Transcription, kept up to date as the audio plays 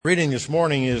Reading this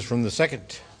morning is from the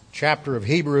second chapter of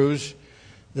Hebrews,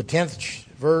 the 10th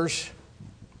verse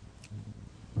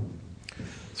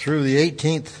through the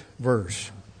 18th verse.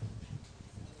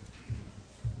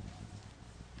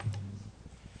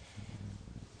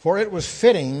 For it was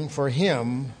fitting for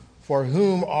him, for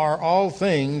whom are all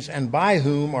things and by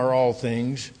whom are all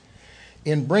things,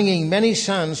 in bringing many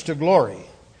sons to glory,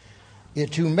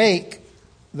 to make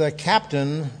the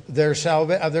captain of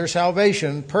their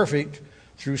salvation perfect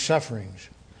through sufferings.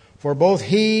 For both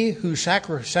he who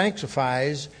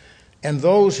sanctifies and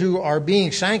those who are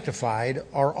being sanctified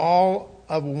are all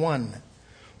of one.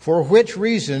 For which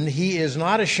reason he is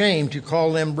not ashamed to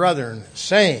call them brethren,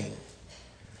 saying,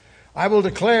 I will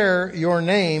declare your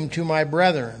name to my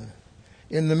brethren.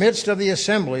 In the midst of the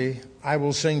assembly I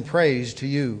will sing praise to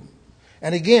you.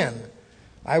 And again,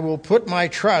 I will put my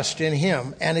trust in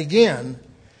him. And again,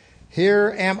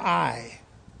 here am I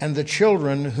and the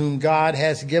children whom God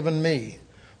hath given me.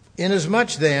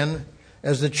 Inasmuch then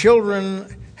as the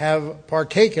children have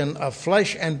partaken of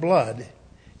flesh and blood,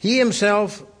 he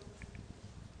himself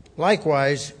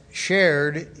likewise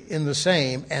shared in the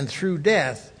same, and through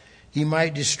death he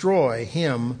might destroy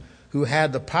him who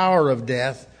had the power of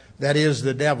death, that is,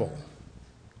 the devil,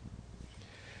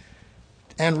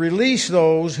 and release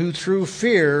those who through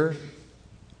fear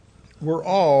were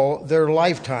all their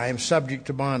lifetime subject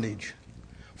to bondage.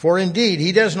 For indeed,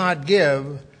 he does not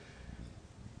give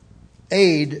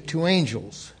aid to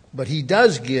angels, but he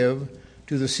does give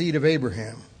to the seed of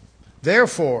Abraham.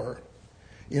 Therefore,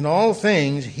 in all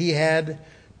things he had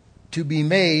to be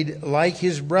made like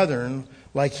his brethren,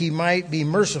 like he might be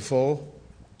merciful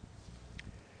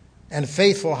and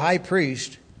faithful high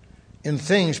priest in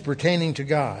things pertaining to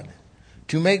God,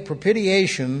 to make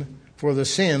propitiation for the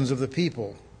sins of the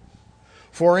people.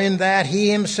 For in that he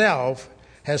himself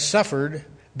has suffered,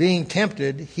 being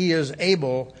tempted, he is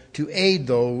able to aid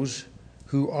those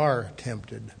who are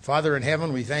tempted. Father in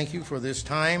heaven, we thank you for this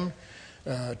time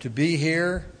to be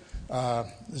here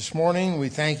this morning. We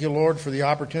thank you, Lord, for the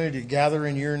opportunity to gather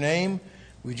in your name.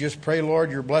 We just pray,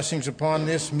 Lord, your blessings upon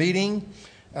this meeting.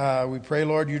 We pray,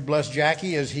 Lord, you'd bless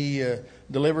Jackie as he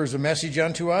delivers a message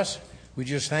unto us. We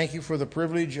just thank you for the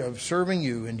privilege of serving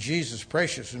you in Jesus'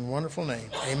 precious and wonderful name.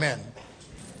 Amen.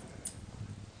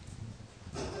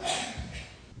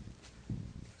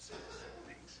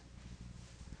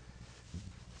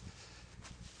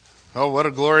 Oh, what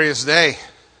a glorious day.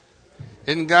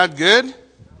 Isn't God good?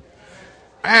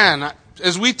 Man,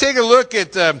 as we take a look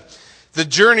at the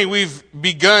journey we've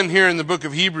begun here in the book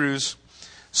of Hebrews,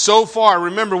 so far,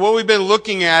 remember, what we've been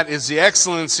looking at is the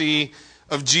excellency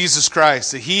of Jesus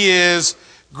Christ. That he is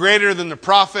greater than the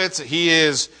prophets. That he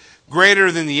is greater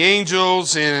than the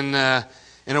angels. In a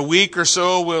week or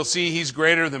so, we'll see he's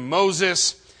greater than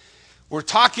Moses. We're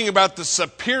talking about the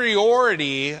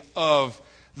superiority of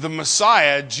the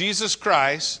Messiah, Jesus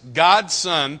Christ, God's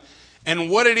Son, and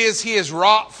what it is he has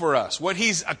wrought for us, what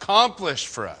he's accomplished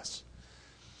for us.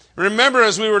 Remember,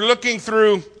 as we were looking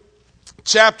through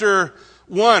chapter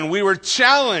 1, we were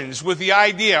challenged with the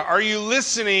idea, are you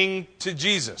listening to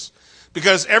Jesus?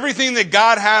 Because everything that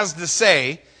God has to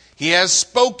say, he has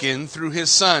spoken through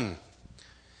his Son.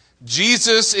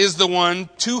 Jesus is the one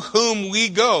to whom we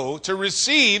go to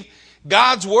receive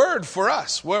God's word for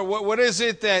us. What is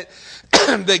it that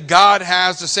that God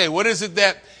has to say? What is it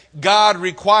that God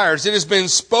requires? It has been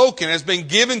spoken, has been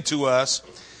given to us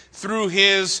through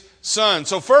his Son.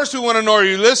 So first we want to know, are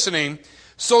you listening?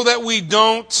 So that we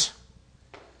don't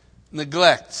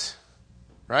neglect.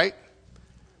 Right?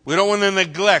 We don't want to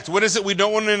neglect. What is it we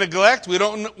don't want to neglect? We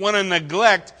don't want to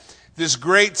neglect this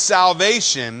great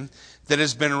salvation that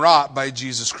has been wrought by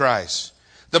Jesus Christ.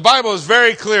 The Bible is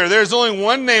very clear. There's only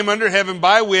one name under heaven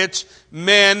by which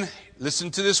men,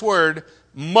 listen to this word,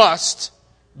 must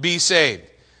be saved.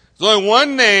 There's only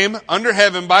one name under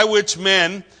heaven by which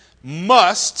men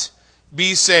must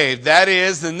be saved. That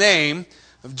is the name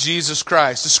of Jesus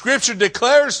Christ. The Scripture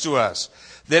declares to us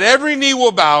that every knee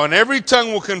will bow and every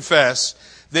tongue will confess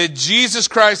that Jesus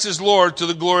Christ is Lord to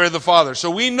the glory of the Father. So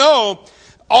we know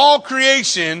all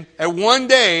creation at one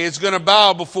day is going to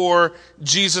bow before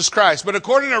Jesus Christ. But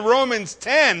according to Romans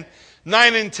 10,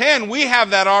 9 and 10, we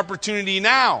have that opportunity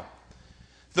now.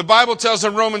 The Bible tells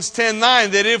in Romans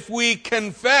 10:9 that if we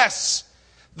confess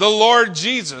the Lord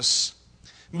Jesus,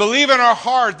 believe in our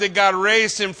heart that God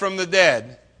raised him from the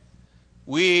dead,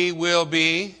 we will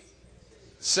be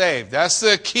saved. That's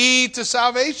the key to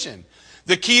salvation.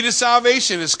 The key to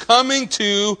salvation is coming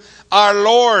to our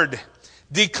Lord,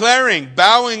 declaring,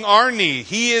 bowing our knee.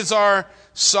 He is our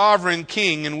sovereign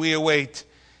King, and we await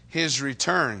his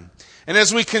return. And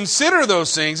as we consider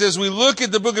those things, as we look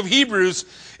at the book of Hebrews,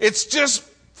 It's just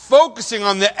focusing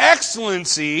on the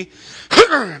excellency,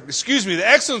 the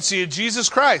excellency of Jesus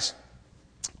Christ.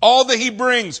 All that He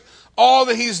brings, all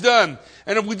that He's done.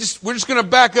 And we're just going to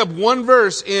back up one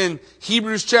verse in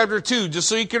Hebrews chapter 2, just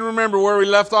so you can remember where we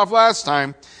left off last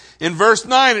time. In verse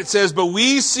 9 it says, "But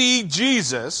we see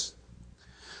Jesus,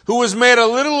 who was made a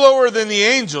little lower than the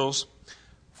angels,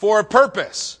 for a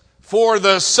purpose, for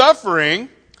the suffering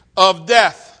of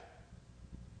death.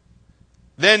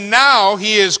 Then now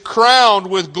He is crowned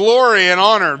with glory and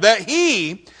honor, that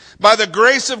He, by the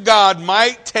grace of God,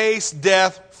 might taste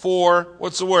death for,"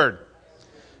 what's the word?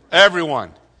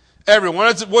 Everyone. Everyone.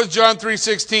 What does John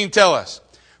 3:16 tell us?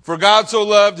 "For God so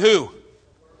loved" who?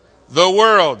 The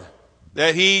world.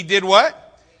 That He did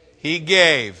what? He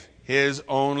gave His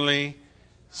only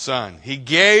Son. He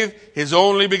gave His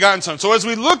only begotten Son. So as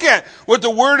we look at what the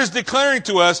Word is declaring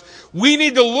to us, we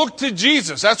need to look to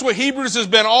Jesus. That's what Hebrews has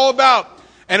been all about.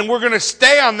 And we're going to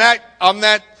stay on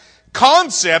that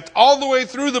concept all the way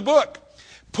through the book.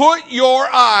 Put your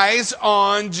eyes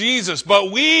on Jesus.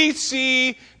 But we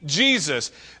see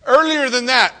Jesus. Earlier than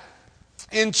that,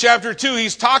 in chapter 2,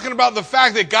 he's talking about the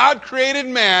fact that God created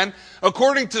man,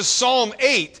 according to Psalm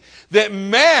 8, that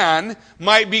man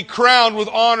might be crowned with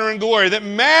honor and glory, that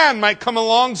man might come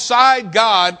alongside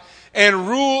God and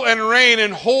rule and reign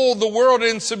and hold the world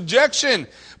in subjection.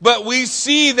 But we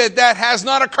see that that has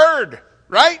not occurred,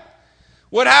 right?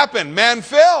 What happened? Man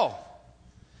fell.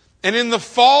 And in the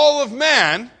fall of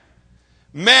man,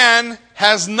 man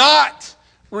has not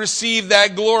received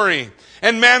that glory.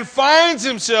 And man finds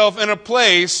himself in a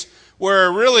place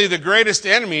where really the greatest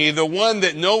enemy, the one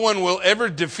that no one will ever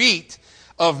defeat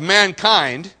of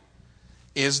mankind,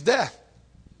 is death.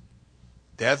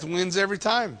 Death wins every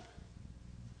time.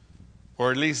 Or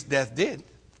at least death did.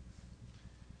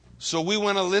 So we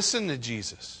want to listen to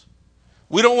Jesus.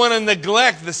 We don't want to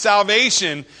neglect the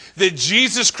salvation that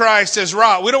Jesus Christ has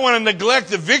wrought. We don't want to neglect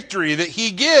the victory that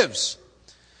He gives.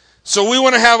 So we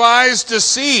want to have eyes to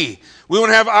see. We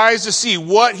want to have eyes to see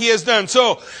what He has done.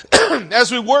 So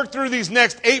as we work through these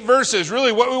next 8 verses,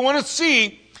 really what we want to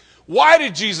see, why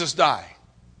did Jesus die?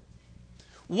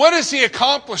 What is He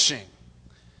accomplishing?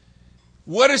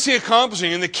 What is He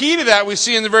accomplishing? And the key to that we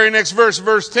see in the very next verse,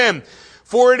 verse 10.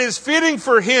 "For it is fitting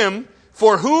for Him,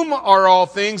 for whom are all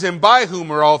things and by whom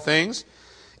are all things,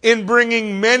 in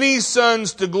bringing many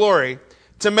sons to glory,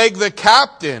 to make the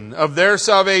captain of their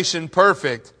salvation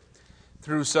perfect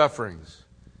through sufferings."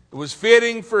 It was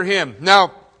fitting for Him.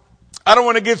 Now, I don't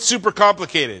want to get super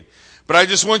complicated, but I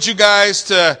just want you guys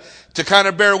to kind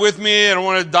of bear with me. I don't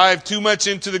want to dive too much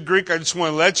into the Greek. I just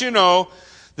want to let you know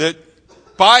that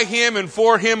by Him and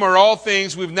for Him are all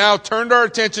things. We've now turned our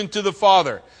attention to the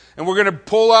Father. And we're going to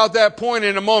pull out that point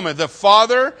in a moment. The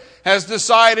Father has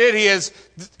decided, He has,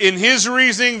 in His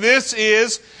reasoning, this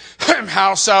is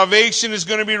how salvation is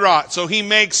going to be wrought. So He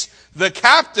makes the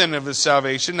captain of His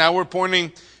salvation. Now we're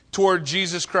pointing toward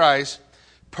Jesus Christ,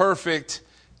 perfect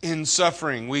in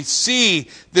suffering. We see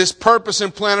this purpose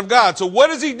and plan of God. So what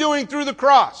is He doing through the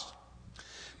cross?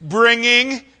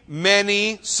 Bringing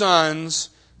many sons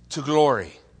to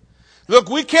glory. Look,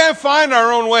 we can't find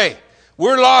our own way.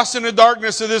 We're lost in the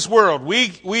darkness of this world. We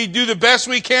do the best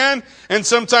we can, and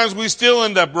sometimes we still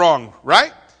end up wrong,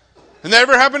 right? Hasn't that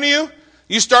ever happened to you?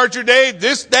 You start your day,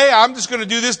 this day, I'm just going to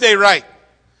do this day right.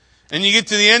 And you get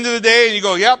to the end of the day and you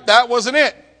go, yep, that wasn't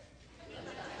it.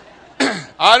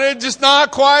 I did just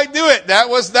not quite do it. That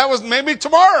was maybe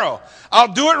tomorrow.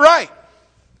 I'll do it right.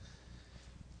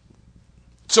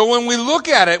 So when we look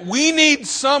at it, we need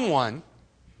someone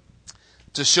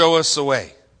to show us the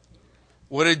way.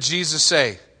 What did Jesus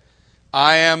say?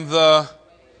 I am the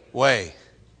way,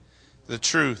 the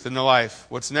truth, and the life.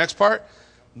 What's the next part?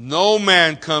 No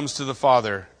man comes to the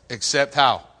Father except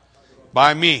how?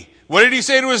 By me. What did He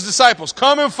say to His disciples?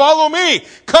 Come and follow me.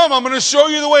 Come, I'm going to show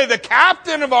you the way. The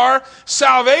captain of our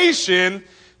salvation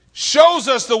shows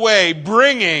us the way,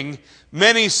 bringing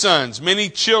many sons, many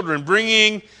children,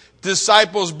 bringing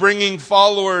disciples, bringing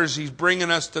followers. He's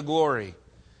bringing us to glory.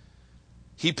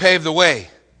 He paved the way.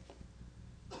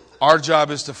 Our job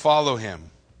is to follow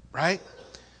Him, right?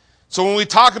 So when we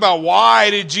talk about why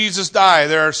did Jesus die,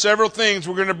 there are several things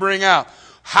we're going to bring out.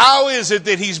 How is it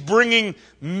that He's bringing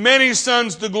many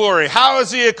sons to glory? How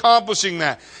is He accomplishing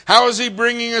that? How is He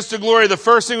bringing us to glory? The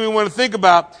first thing we want to think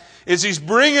about is He's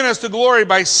bringing us to glory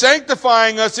by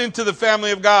sanctifying us into the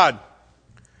family of God.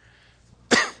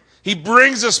 He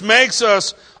brings us, makes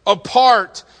us a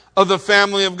part of the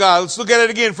family of God. Let's look at it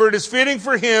again. For it is fitting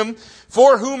for Him,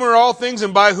 for whom are all things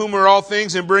and by whom are all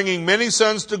things, in bringing many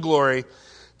sons to glory,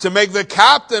 to make the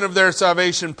captain of their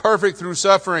salvation perfect through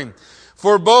suffering.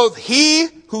 For both He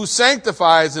who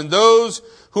sanctifies and those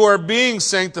who are being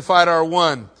sanctified are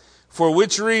one, for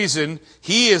which reason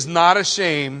he is not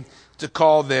ashamed to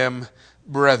call them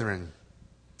brethren.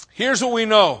 Here's what we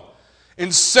know.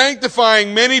 In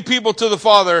sanctifying many people to the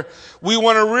Father, we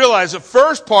want to realize the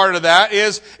first part of that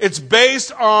is it's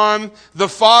based on the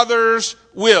Father's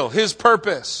will, His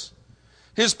purpose.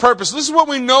 His purpose. This is what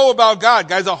we know about God,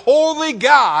 guys. A holy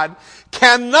God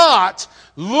cannot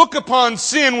look upon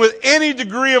sin with any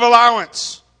degree of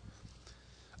allowance.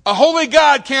 A holy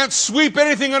God can't sweep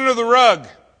anything under the rug.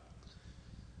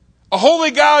 A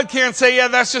holy God can't say, yeah,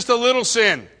 that's just a little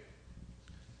sin.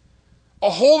 A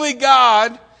holy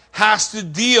God has to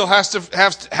deal, has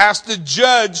to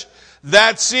judge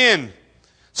that sin.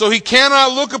 So He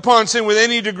cannot look upon sin with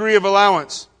any degree of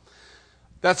allowance.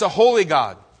 That's a holy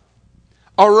God.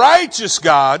 A righteous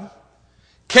God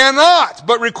cannot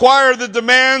but require the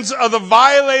demands of the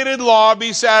violated law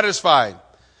be satisfied.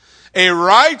 A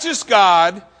righteous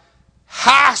God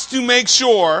has to make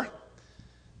sure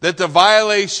that the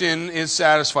violation is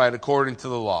satisfied according to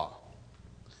the law.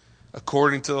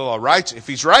 According to the law. If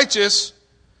He's righteous,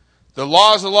 the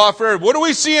law is the law for everyone. What do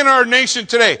we see in our nation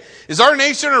today? Is our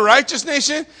nation a righteous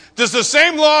nation? Does the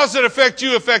same laws that affect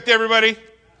you affect everybody?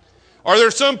 Are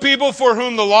there some people for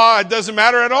whom the law doesn't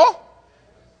matter at all?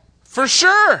 For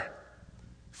sure.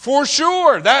 For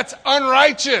sure. That's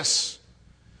unrighteous.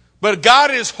 But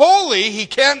God is holy. He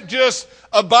can't just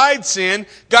abide sin.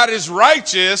 God is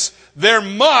righteous. There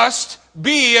must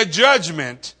be a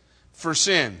judgment for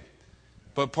sin.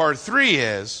 But part 3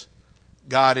 is,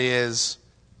 God is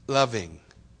loving.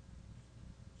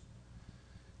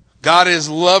 God is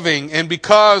loving. And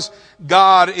because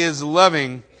God is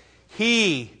loving,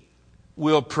 He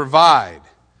will provide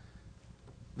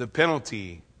the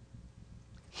penalty.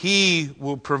 He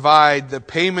will provide the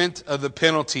payment of the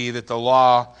penalty that the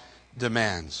law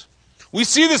demands. We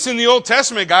see this in the Old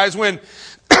Testament, guys, when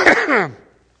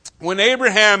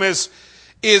Abraham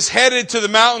is headed to the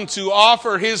mountain to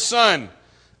offer his son,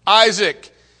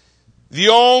 Isaac. The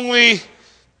only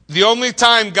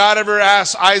time God ever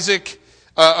asks Isaac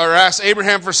or asks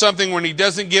Abraham for something when He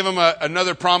doesn't give him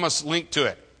another promise linked to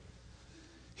it.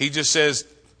 He just says,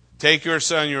 take your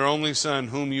son, your only son,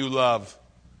 whom you love,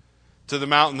 to the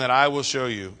mountain that I will show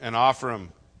you, and offer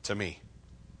him to me.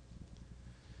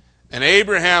 And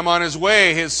Abraham, on his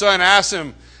way, his son asked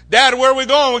him, Dad, where are we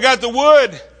going? We got the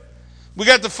wood. We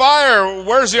got the fire.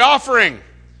 Where's the offering?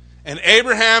 And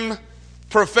Abraham,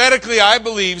 prophetically, I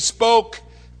believe, spoke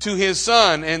to his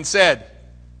son and said,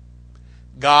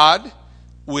 God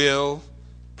will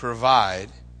provide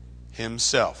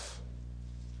Himself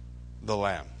the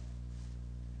lamb.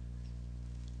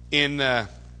 In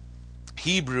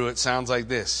Hebrew, it sounds like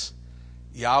this.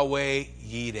 Yahweh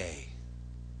Yireh.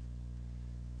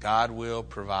 God will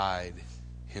provide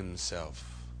Himself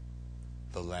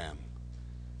the lamb.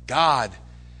 God,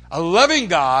 a loving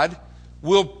God,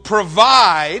 will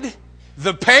provide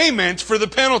the payment for the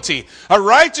penalty. A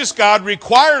righteous God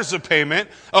requires a payment.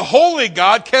 A holy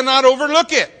God cannot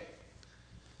overlook it.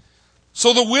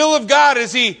 So the will of God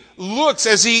as He looks,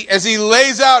 as He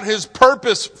lays out His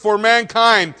purpose for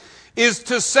mankind, is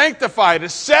to sanctify, to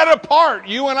set apart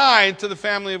you and I into the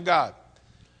family of God.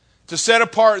 To set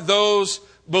apart those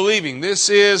believing. This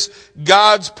is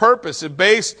God's purpose. It's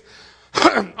based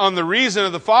on the reason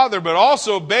of the Father, but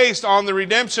also based on the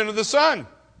redemption of the Son.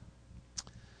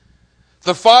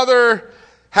 The Father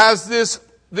has this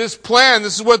plan.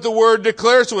 This is what the Word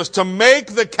declares to us. To make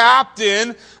the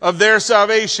captain of their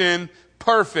salvation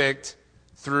perfect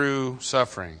through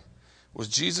suffering. Was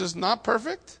Jesus not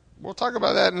perfect? We'll talk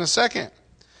about that in a second.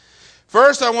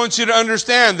 First, I want you to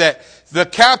understand that the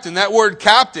captain, that word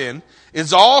captain,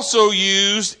 is also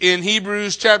used in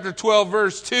Hebrews chapter 12,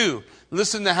 verse 2.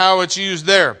 Listen to how it's used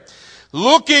there.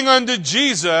 Looking unto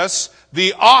Jesus,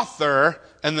 the author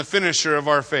and the finisher of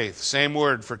our faith. Same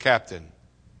word for captain.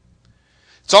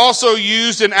 It's also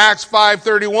used in Acts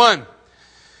 5:31.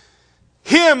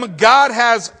 Him God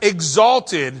has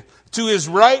exalted to His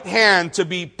right hand to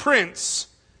be Prince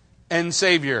and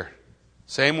Savior.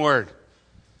 Same word.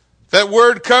 That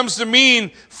word comes to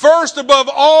mean first above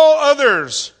all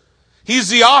others. He's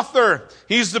the author.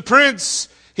 He's the prince.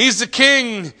 He's the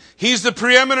king. He's the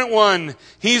preeminent one.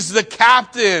 He's the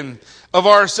captain of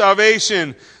our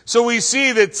salvation. So we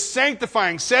see that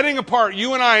sanctifying, setting apart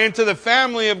you and I into the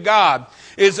family of God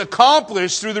is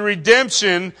accomplished through the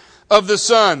redemption of the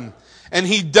Son. And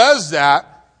He does that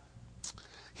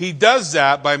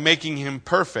by making Him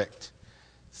perfect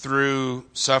through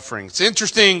suffering. It's an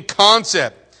interesting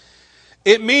concept.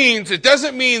 It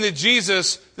doesn't mean that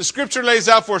Jesus, the Scripture lays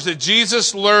out for us that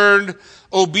Jesus learned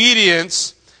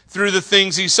obedience through the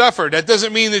things he suffered. That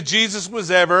doesn't mean that Jesus was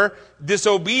ever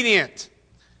disobedient.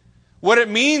 What it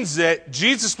means that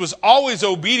Jesus was always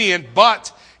obedient,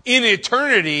 but in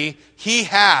eternity, he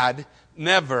had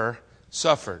never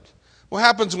suffered. What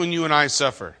happens when you and I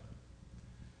suffer?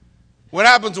 What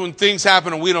happens when things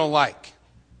happen and we don't like?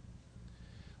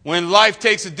 When life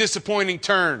takes a disappointing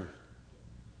turn?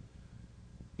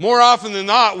 More often than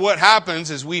not, what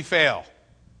happens is we fail.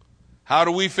 How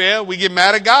do we fail? We get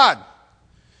mad at God.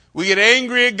 We get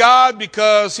angry at God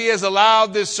because he has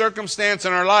allowed this circumstance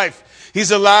in our life.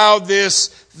 He's allowed this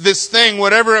thing,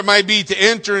 whatever it might be, to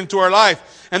enter into our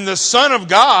life. And the Son of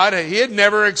God, he had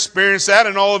never experienced that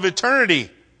in all of eternity.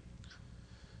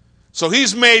 So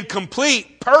he's made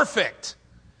complete, perfect,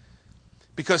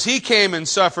 because he came and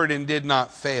suffered and did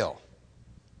not fail.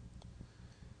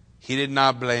 He did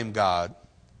not blame God.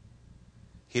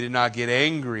 He did not get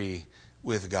angry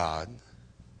with God.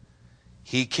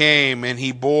 He came and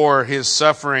he bore his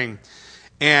suffering,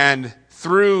 and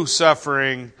through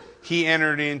suffering, he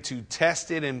entered into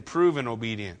tested and proven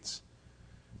obedience.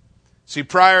 See,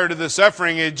 prior to the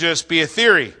suffering, it'd just be a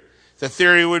theory. The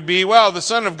theory would be, well, the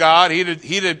Son of God, he'd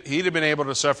have been able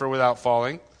to suffer without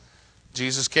falling.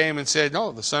 Jesus came and said,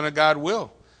 no, the Son of God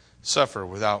will suffer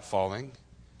without falling.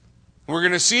 We're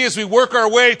going to see as we work our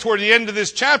way toward the end of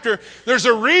this chapter, there's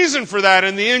a reason for that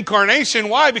in the incarnation.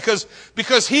 Why?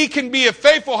 Because he can be a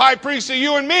faithful high priest to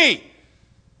you and me.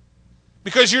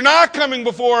 Because you're not coming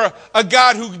before a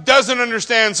God who doesn't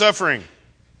understand suffering.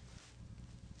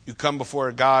 You come before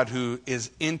a God who is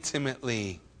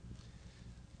intimately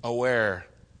aware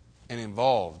and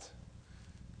involved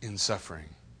in suffering.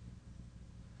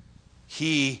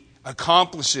 He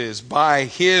accomplishes by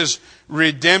his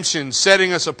redemption,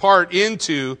 setting us apart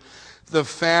into the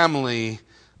family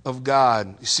of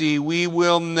God. You see, we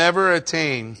will never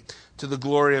attain to the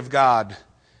glory of God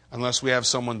unless we have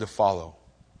someone to follow.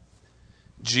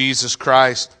 Jesus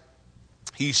Christ,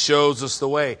 he shows us the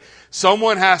way.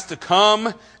 Someone has to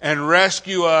come and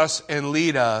rescue us and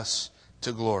lead us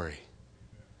to glory.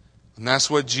 And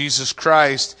that's what Jesus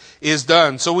Christ is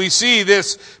done. So we see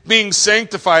this being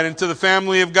sanctified into the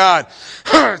family of God.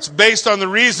 It's based on the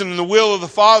reason and the will of the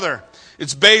Father.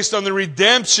 It's based on the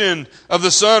redemption of the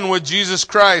Son, what Jesus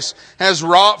Christ has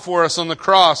wrought for us on the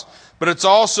cross. But it's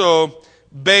also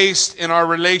based in our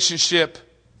relationship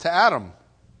to Adam.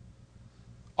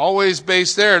 Always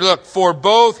based there. Look, for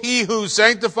both he who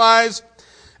sanctifies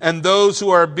and those who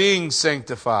are being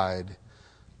sanctified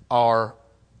are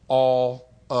all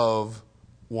of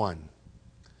one.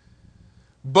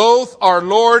 Both our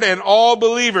Lord and all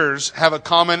believers have a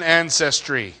common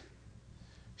ancestry,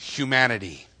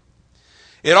 humanity.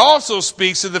 It also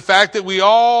speaks of the fact that we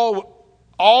all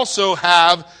also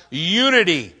have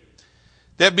unity.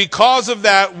 That because of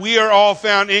that, we are all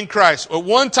found in Christ. At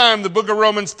one time, the book of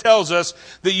Romans tells us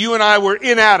that you and I were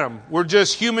in Adam. We're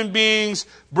just human beings,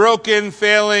 broken,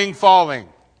 failing, falling.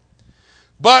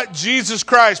 But Jesus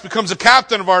Christ becomes a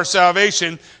captain of our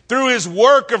salvation. Through his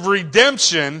work of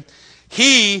redemption,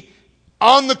 he,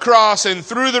 on the cross and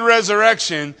through the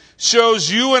resurrection,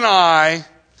 shows you and I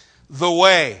the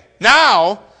way.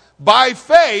 Now, by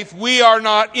faith, we are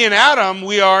not in Adam,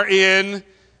 we are in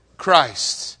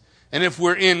Christ. And if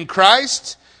we're in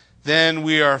Christ, then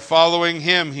we are following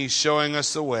him. He's showing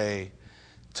us the way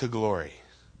to glory.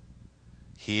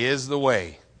 He is the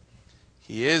way.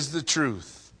 He is the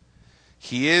truth.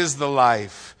 He is the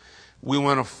life. We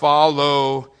want to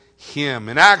follow him.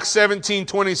 In Acts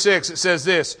 17:26, it says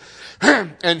this,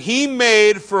 and he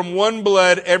made from one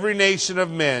blood every nation of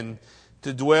men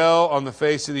to dwell on the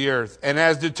face of the earth, and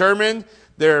has determined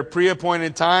their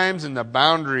pre-appointed times and the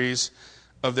boundaries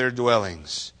of their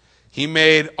dwellings. He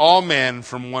made all men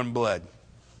from one blood.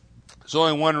 There's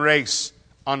only one race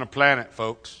on the planet,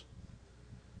 folks.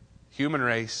 Human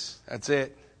race. That's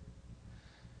it.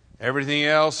 Everything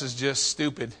else is just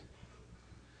stupid.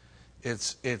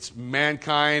 It's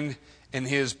mankind and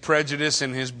his prejudice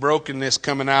and his brokenness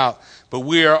coming out. But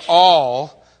we are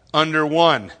all under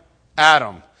one,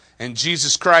 Adam. And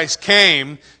Jesus Christ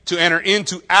came to enter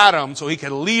into Adam so he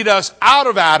could lead us out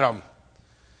of Adam,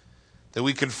 that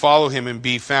we could follow him and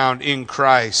be found in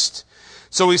Christ.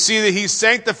 So we see that he's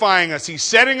sanctifying us. He's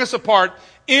setting us apart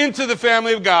into the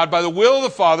family of God by the will of the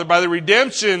Father, by the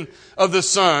redemption of the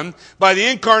Son, by the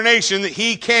incarnation that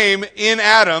he came in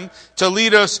Adam to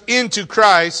lead us into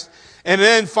Christ. And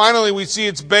then finally we see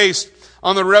it's based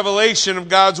on the revelation of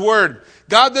God's Word.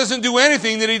 God doesn't do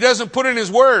anything that he doesn't put in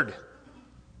his Word.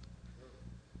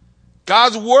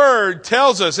 God's Word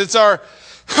tells us it's our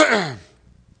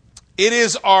it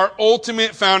is our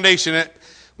ultimate foundation.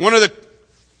 One of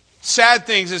sad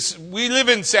things. We live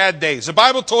in sad days. The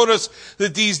Bible told us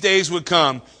that these days would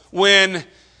come when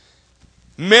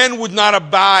men would not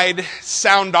abide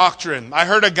sound doctrine. I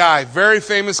heard a guy, very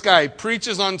famous guy,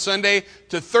 preaches on Sunday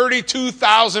to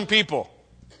 32,000 people.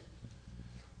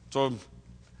 So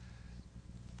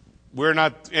we're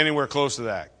not anywhere close to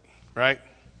that, right?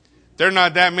 There are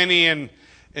not that many, and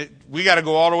we got to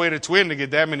go all the way to Twin to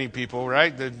get that many people,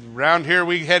 right? Around here,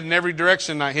 we head in every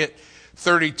direction. I hit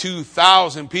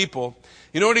 32,000 people.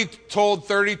 You know what he told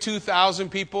 32,000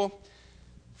 people?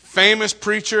 Famous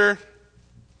preacher,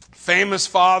 famous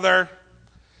father.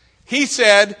 He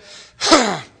said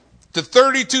to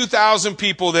 32,000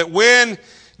 people that when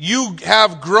you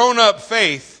have grown up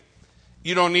faith,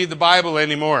 you don't need the Bible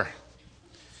anymore.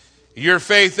 Your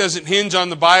faith doesn't hinge on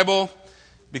the Bible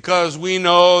because we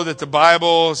know that the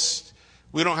Bible,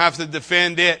 we don't have to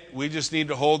defend it. We just need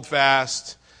to hold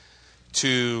fast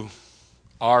to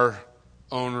our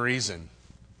own reason.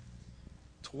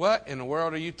 What in the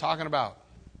world are you talking about?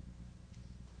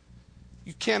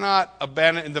 You cannot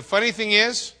abandon. And the funny thing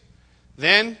is,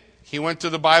 then he went to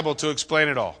the Bible to explain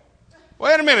it all.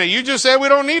 Wait a minute, you just said we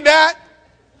don't need that.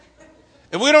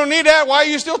 If we don't need that, why are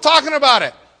you still talking about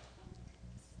it?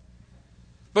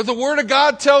 But the Word of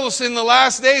God tells us in the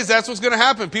last days that's what's going to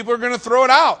happen. People are going to throw it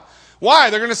out. Why?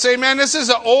 They're going to say, man, this is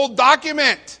an old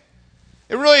document.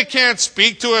 It really can't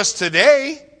speak to us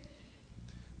today.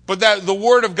 But that the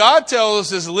Word of God tells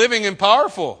us is living and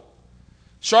powerful.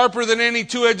 Sharper than any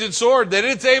two-edged sword. That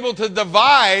it's able to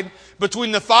divide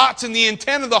between the thoughts and the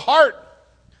intent of the heart.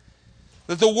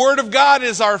 That the Word of God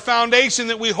is our foundation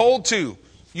that we hold to.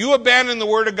 You abandon the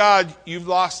Word of God, you've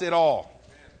lost it all.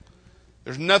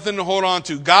 There's nothing to hold on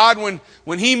to. God,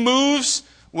 when He moves,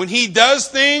 when He does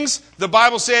things, the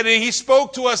Bible said He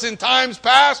spoke to us in times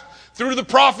past through the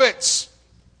prophets.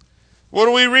 What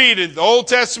do we read in the Old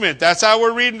Testament? That's how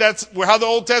we're reading. That's how the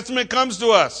Old Testament comes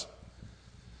to us.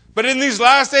 But in these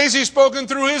last days, He's spoken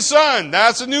through His Son.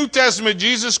 That's the New Testament,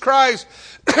 Jesus Christ,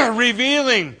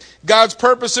 revealing God's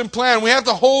purpose and plan. We have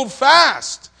to hold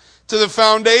fast to the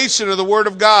foundation of the Word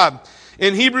of God.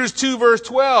 In Hebrews 2, verse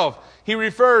 12, he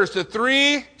refers to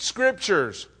 3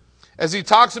 scriptures as he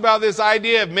talks about this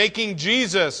idea of making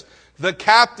Jesus the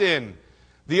captain,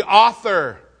 the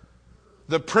author,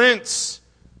 the prince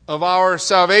of our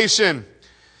salvation.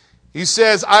 He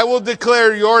says, I will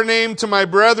declare your name to my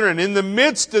brethren. In the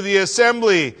midst of the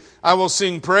assembly, I will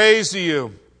sing praise to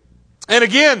you. And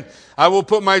again, I will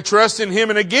put my trust in Him.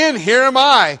 And again, here am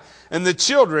I and the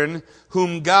children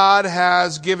whom God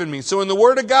has given me. So in the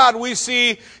Word of God, we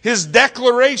see His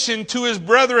declaration to His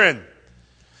brethren.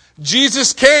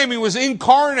 Jesus came. He was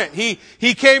incarnate.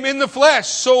 He came in the flesh.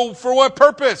 So for what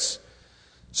purpose?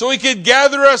 So He could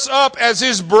gather us up as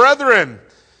His brethren.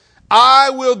 I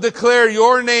will declare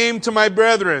your name to my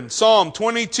brethren. Psalm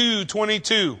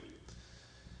 22:22.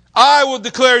 I will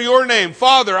declare your name.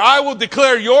 Father, I will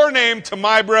declare your name to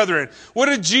my brethren. What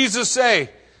did Jesus say?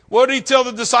 What did He tell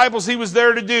the disciples He was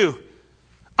there to do?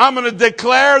 I'm going to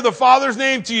declare the Father's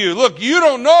name to you. Look, you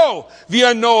don't know the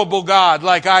unknowable God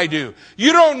like I do.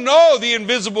 You don't know the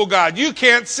invisible God. You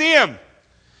can't see Him.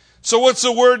 So what's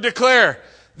the word declare?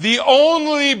 The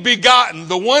only begotten,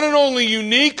 the one and only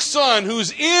unique Son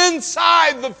who's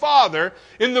inside the Father,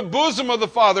 in the bosom of the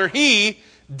Father, He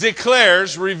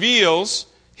declares, reveals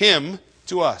Him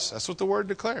to us. That's what the word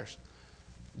declares.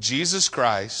 Jesus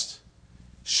Christ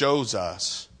shows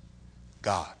us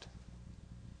God.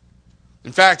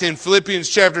 In fact, in Philippians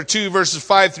chapter 2, verses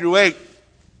 5 through 8, it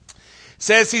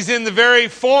says He's in the very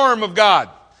form of God.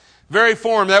 Very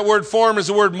form. That word form is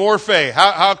the word morphe.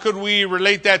 How could we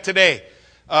relate that today?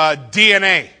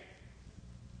 DNA.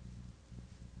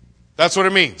 That's what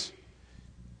it means.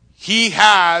 He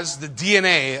has the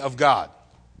DNA of God.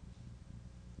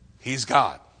 He's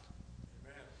God.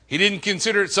 He didn't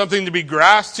consider it something to be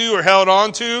grasped to or held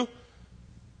on to.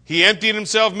 He emptied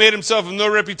Himself, made Himself of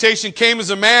no reputation, came as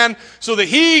a man so that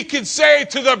He could say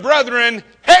to the brethren,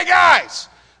 hey guys,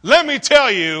 let me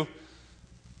tell you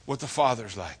what the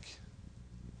Father's like.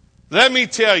 Let me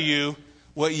tell you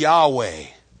what Yahweh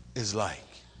is like.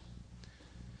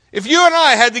 If you and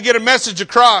I had to get a message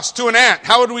across to an ant,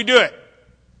 how would we do it?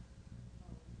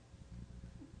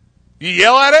 You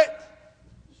yell at it?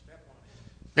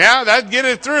 Yeah, that'd get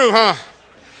it through,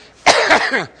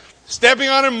 huh? Stepping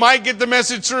on him might get the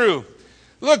message through.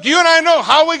 Look, you and I know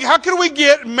how can we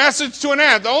get a message to an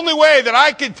ant? The only way that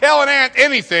I could tell an ant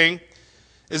anything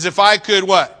is if I could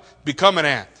what? Become an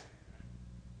ant.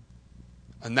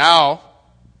 And now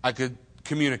I could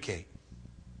communicate.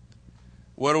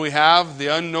 What do we have? The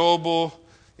unknowable,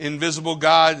 invisible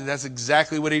God. That's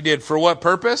exactly what He did. For what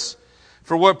purpose?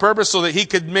 For what purpose? So that he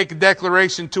could make a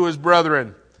declaration to his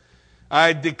brethren.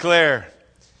 I declare.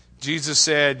 Jesus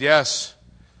said, yes,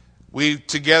 we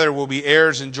together will be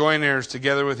heirs and joint heirs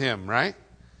together with him, right?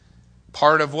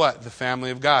 Part of what? The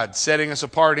family of God. Setting us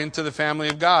apart into the family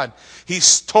of God.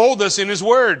 He's told us in his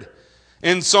word.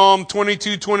 In Psalm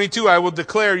 22:22, I will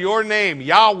declare your name,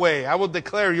 Yahweh. I will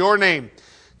declare your name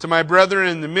to my brethren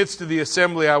in the midst of the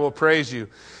assembly. I will praise you.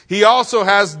 He also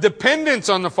has dependence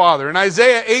on the Father. In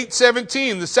Isaiah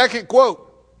 8:17, the second quote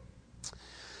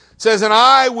says, and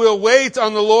I will wait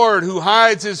on the Lord who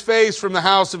hides his face from the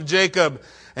house of Jacob,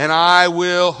 and I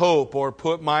will hope or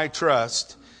put my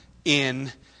trust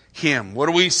in him. What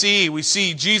do we see? We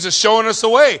see Jesus showing us the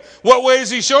way. What way is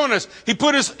he showing us? He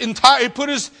put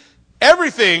his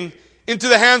everything into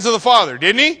the hands of the Father,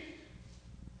 didn't he?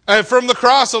 And from the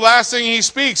cross, the last thing he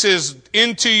speaks is,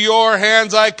 into your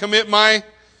hands I commit my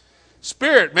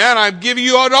spirit. Man, I give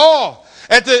you it all.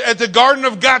 At the Garden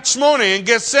of Gethsemane in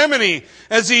Gethsemane,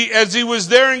 as he was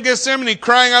there in Gethsemane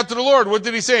crying out to the Lord, what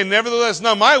did he say? Nevertheless,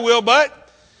 not my will, but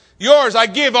yours. I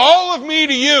give all of me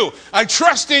to you. I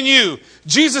trust in you.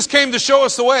 Jesus came to show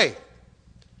us the way.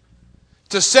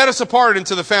 To set us apart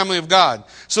into the family of God.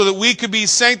 So that we could be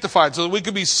sanctified. So that we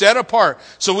could be set apart.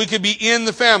 So we could be in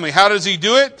the family. How does he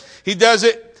do it? He does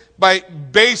it by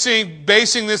basing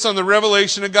this on the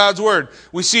revelation of God's Word.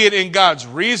 We see it in God's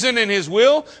reason and his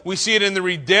will. We see it in the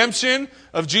redemption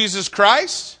of Jesus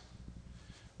Christ.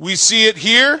 We see it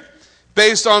here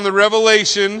based on the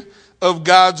revelation of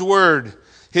God's Word.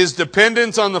 His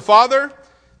dependence on the Father,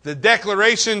 the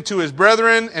declaration to his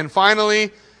brethren, and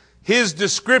finally, his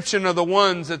description of the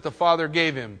ones that the Father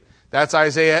gave him. That's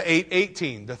Isaiah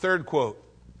 8:18, the third quote.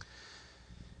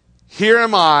 Here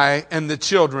am I and the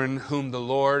children whom the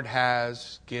Lord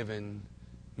has given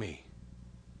me.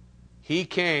 He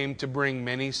came to bring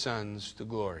many sons to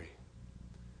glory.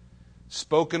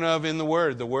 Spoken of in the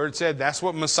Word. The Word said that's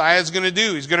what Messiah is going to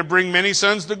do. He's going to bring many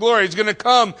sons to glory. He's going to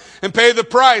come and pay the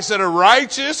price that a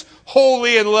righteous,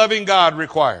 holy, and loving God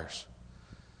requires.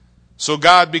 So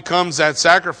God becomes that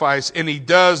sacrifice, and he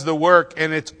does the work,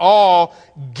 and it's all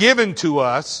given to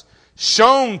us,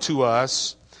 shown to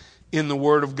us in the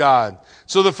Word of God.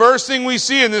 So the first thing we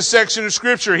see in this section of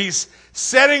Scripture, he's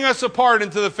setting us apart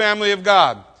into the family of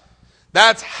God.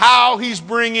 That's how he's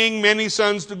bringing many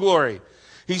sons to glory.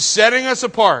 He's setting us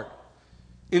apart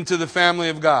into the family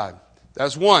of God.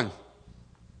 That's one.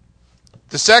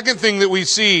 The second thing that we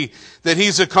see that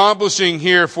he's accomplishing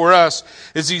here for us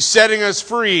is he's setting us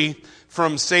free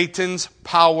from Satan's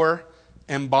power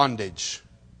and bondage.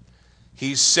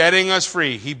 He's setting us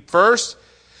free. He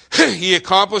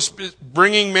accomplished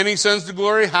bringing many sons to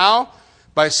glory. How?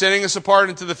 By setting us apart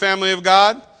into the family of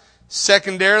God.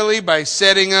 Secondarily, by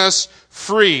setting us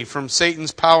free from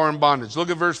Satan's power and bondage. Look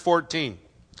at verse 14.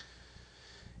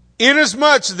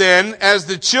 Inasmuch then as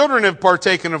the children have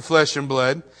partaken of flesh and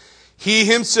blood, he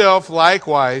himself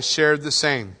likewise shared the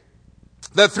same,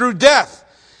 that through death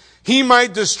he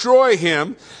might destroy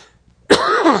him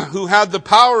who had the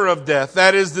power of death,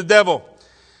 that is the devil,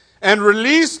 and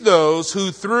release those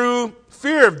who through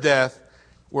fear of death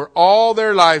were all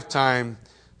their lifetime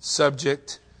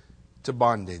subject to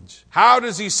bondage. How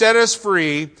does he set us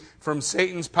free from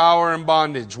Satan's power and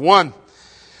bondage? One,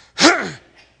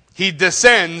 he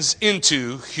descends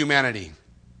into humanity.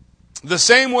 The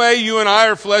same way you and I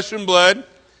are flesh and blood,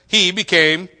 he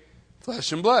became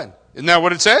flesh and blood. Isn't that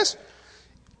what it says?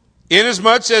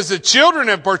 Inasmuch as the children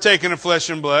have partaken of flesh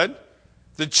and blood,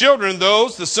 the children,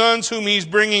 the sons whom he's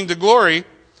bringing to glory,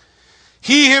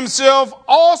 he himself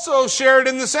also shared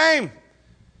in the same.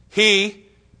 He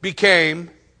became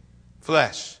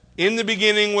flesh. In the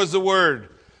beginning was the Word.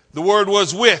 The Word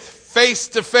was face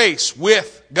to face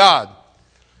with God.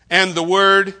 And the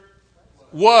Word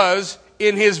was,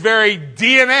 in his very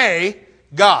DNA,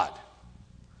 God.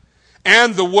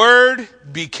 And the Word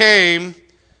became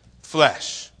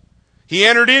flesh. He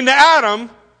entered into Adam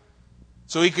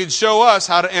so he could show us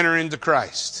how to enter into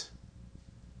Christ.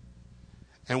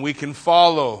 And we can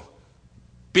follow.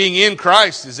 Being in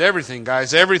Christ is everything,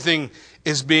 guys. Everything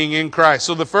is being in Christ.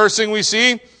 So the first thing we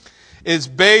see is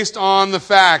based on the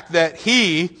fact that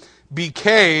he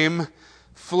became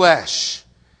flesh.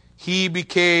 He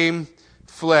became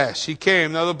flesh. He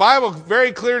came. Now the Bible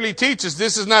very clearly teaches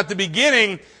this is not the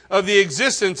beginning of the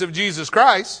existence of Jesus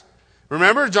Christ.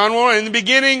 Remember, John 1, in the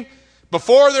beginning,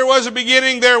 before there was a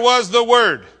beginning, there was the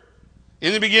Word.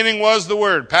 In the beginning was the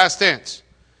Word, past tense.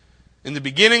 In the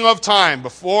beginning of time,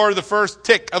 before the first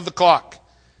tick of the clock,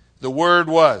 the Word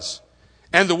was.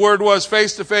 And the Word was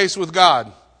face to face with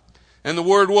God. And the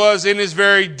Word was in his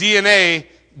very DNA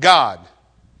God.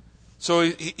 So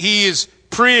he is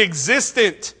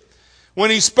pre-existent.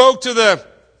 When he spoke to the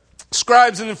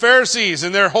scribes and the Pharisees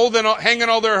and they're hanging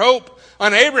all their hope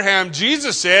on Abraham,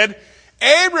 Jesus said,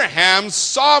 Abraham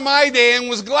saw my day and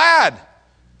was glad.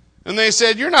 And they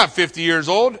said, you're not 50 years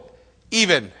old.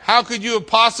 Even. How could you have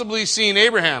possibly seen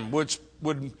Abraham, which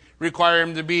would require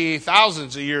him to be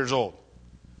thousands of years old?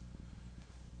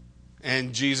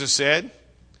 And Jesus said,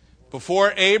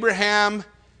 before Abraham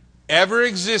ever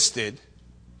existed,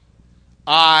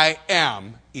 I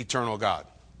am eternal God.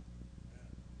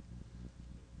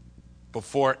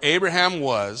 Before Abraham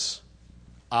was,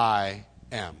 I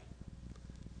am.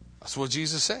 That's what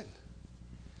Jesus said.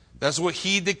 That's what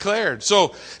he declared.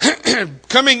 So,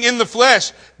 coming in the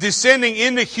flesh, descending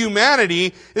into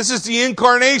humanity, this is the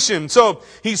incarnation. So,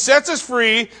 he sets us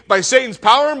free by Satan's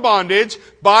power and bondage,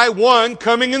 by one,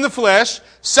 coming in the flesh.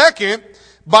 Second,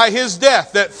 by his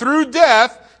death, that through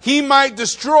death, he might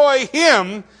destroy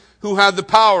him who had the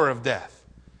power of death.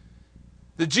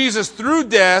 That Jesus, through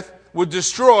death, would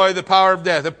destroy the power of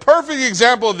death. A perfect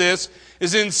example of this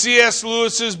is in C.S.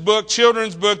 Lewis's book,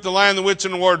 children's book, The Lion, the Witch,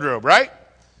 and the Wardrobe, right?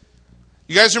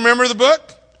 You guys remember the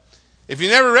book? If you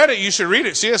never read it, you should read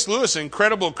it. C.S. Lewis,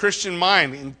 incredible Christian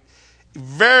mind,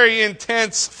 very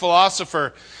intense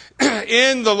philosopher.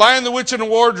 In The Lion, the Witch, and the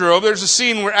Wardrobe, there's a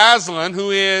scene where Aslan,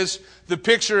 who is the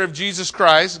picture of Jesus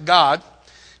Christ, God,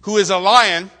 who is a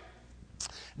lion,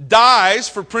 dies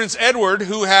for Prince Edward,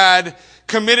 who had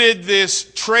committed this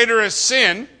traitorous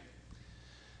sin.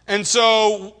 And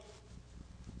so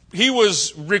he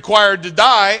was required to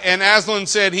die, and Aslan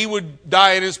said he would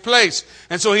die in his place.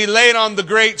 And so he laid on the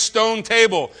great stone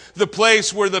table, the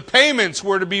place where the payments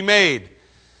were to be made.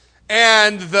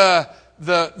 And the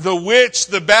witch,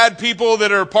 the bad people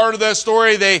that are part of that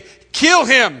story, they kill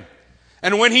him.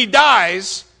 And when he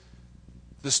dies,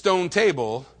 the stone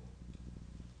table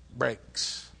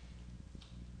breaks.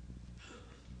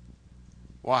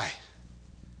 Why?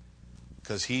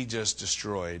 Because he just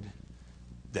destroyed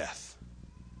death.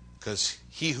 Because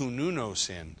he who knew no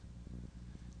sin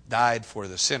died for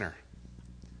the sinner,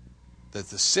 that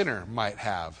the sinner might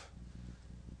have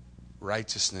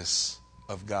righteousness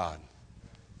of God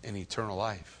and eternal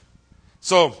life.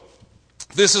 So,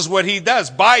 this is what he does.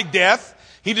 By death,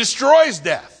 he destroys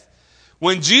death.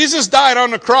 When Jesus died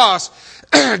on the cross,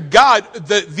 God,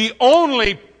 the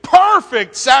only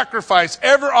perfect sacrifice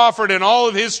ever offered in all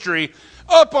of history,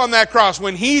 up on that cross,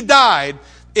 when he died,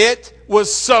 it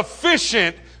was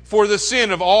sufficient for the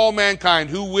sin of all mankind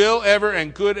who will ever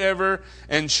and could ever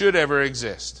and should ever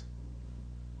exist.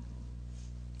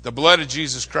 The blood of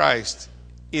Jesus Christ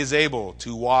is able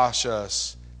to wash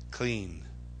us clean.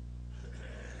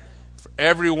 For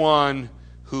everyone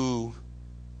who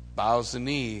bows the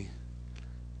knee,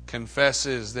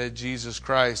 confesses that Jesus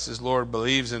Christ is Lord,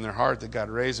 believes in their heart that God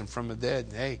raised him from the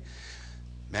dead, hey,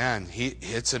 man,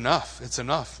 it's enough. It's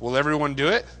enough. Will everyone do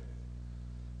it?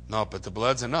 No, but the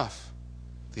blood's enough.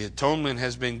 The atonement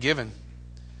has been given.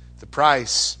 The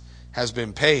price has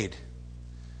been paid.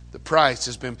 The price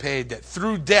has been paid that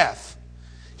through death,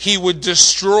 he would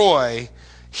destroy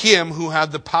him who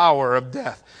had the power of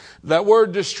death. That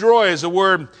word destroy is a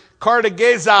word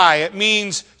kartagezai. It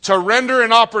means to render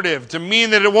inoperative, to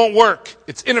mean that it won't work.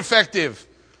 It's ineffective.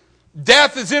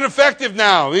 Death is ineffective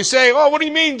now. They say, oh, what do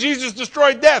you mean Jesus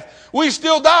destroyed death? We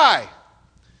still die.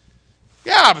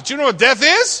 Yeah, but you know what death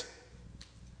is?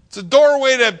 It's a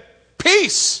doorway to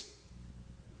peace.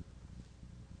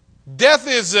 Death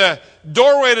is a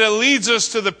doorway that leads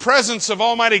us to the presence of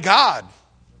Almighty God.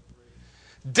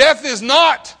 Death is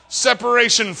not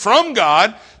separation from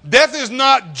God. Death is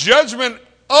not judgment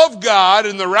of God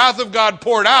and the wrath of God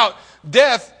poured out.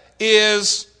 Death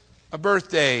is a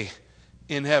birthday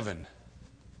in heaven.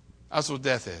 That's what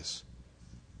death is.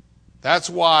 That's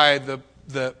why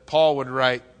the Paul would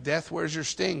write, death, where's your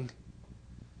sting?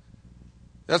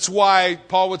 That's why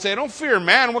Paul would say, don't fear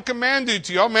man. What can man do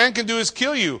to you? All man can do is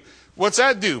kill you. What's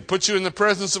that do? Put you in the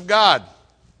presence of God.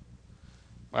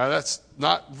 Well, that's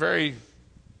not very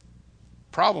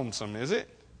problemsome, is it?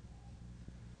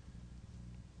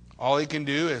 All he can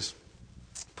do is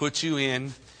put you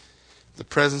in the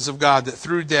presence of God, that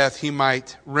through death he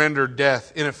might render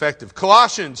death ineffective.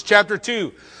 Colossians chapter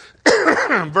 2,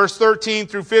 verse 13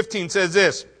 through 15 says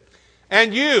this,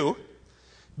 and you,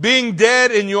 being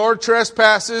dead in your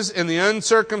trespasses and the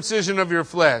uncircumcision of your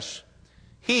flesh,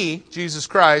 he, Jesus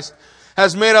Christ,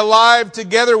 has made alive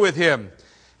together with him,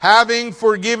 having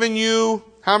forgiven you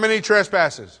how many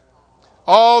trespasses?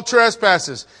 All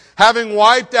trespasses. Having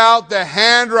wiped out the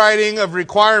handwriting of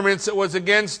requirements that was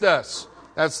against us.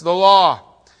 That's the law.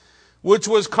 Which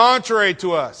was contrary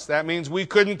to us. That means we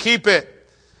couldn't keep it.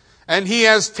 And he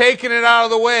has taken it out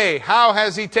of the way. How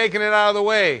has he taken it out of the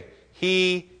way?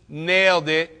 He nailed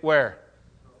it where?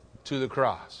 To the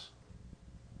cross.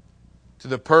 To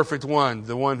the perfect one,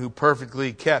 the one who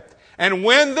perfectly kept. And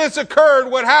when this occurred,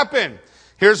 what happened?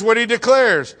 Here's what he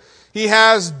declares. He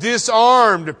has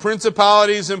disarmed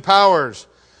principalities and powers.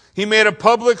 He made a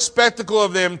public spectacle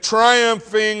of them,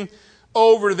 triumphing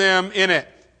over them in it.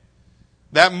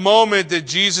 That moment that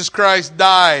Jesus Christ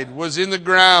died, was in the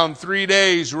ground, 3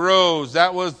 days, rose.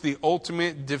 That was the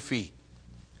ultimate defeat.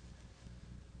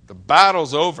 The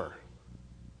battle's over.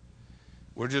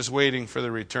 We're just waiting for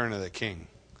the return of the King.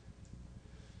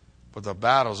 But the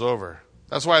battle's over.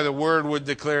 That's why the Word would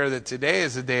declare that today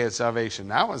is the day of salvation.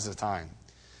 Now is the time.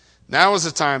 Now is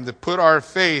the time to put our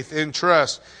faith and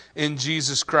trust in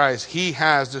Jesus Christ. He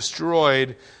has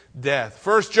destroyed death.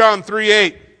 1 John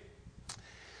 3:8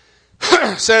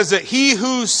 says that he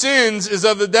who sins is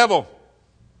of the devil.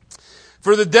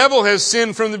 For the devil has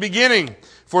sinned from the beginning.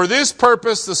 For this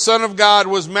purpose the Son of God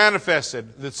was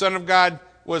manifested. The Son of God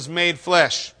was made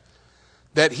flesh.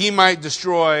 That he might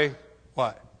destroy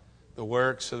what? The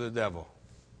works of the devil.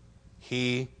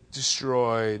 He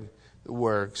destroyed the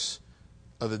works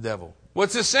of the devil.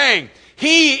 What's it saying?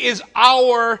 He is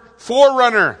our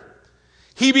forerunner.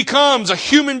 He becomes a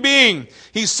human being.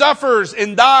 He suffers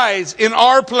and dies in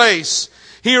our place.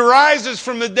 He arises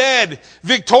from the dead,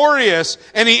 victorious,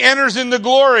 and he enters into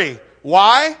glory.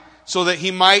 Why? So that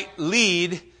he might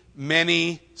lead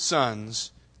many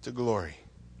sons to glory.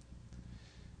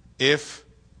 If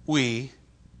we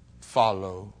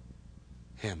follow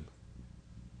him.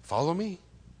 Follow me.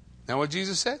 Now what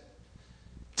Jesus said?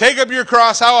 Take up your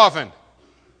cross how often?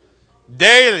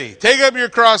 Daily. Take up your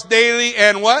cross daily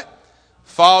and what?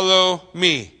 Follow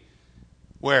me.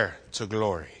 Where? To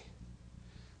glory.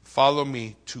 Follow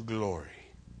me to glory.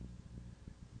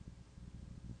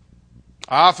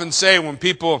 I often say when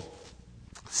people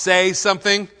say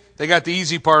something, they got the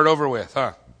easy part over with,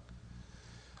 huh?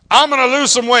 I'm going to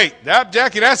lose some weight.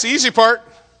 Jackie, that's the easy part.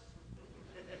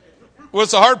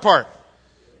 What's the hard part?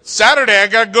 Saturday, I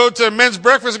got to go to men's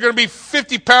breakfast. There's going to be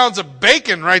 50 pounds of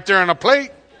bacon right there on a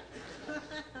plate.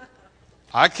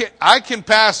 I can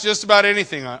pass just about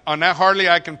anything. On that hardly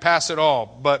I can pass it all,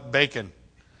 but bacon.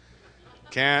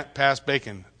 Can't pass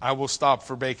bacon. I will stop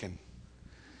for bacon.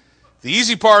 The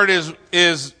easy part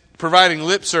is providing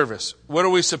lip service. What are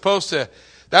we supposed to?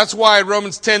 That's why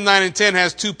Romans 10:9 and 10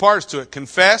 has two parts to it.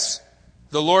 Confess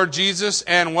the Lord Jesus,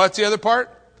 and what's the other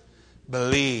part?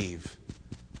 Believe.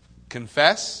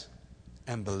 Confess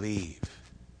and believe.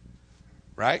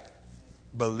 Right?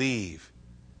 Believe.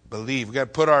 Believe. We've got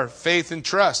to put our faith and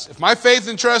trust. If my faith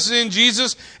and trust is in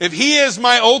Jesus, if he is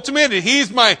my ultimate, if he's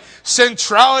my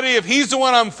centrality, if he's the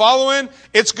one I'm following,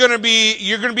 you're going to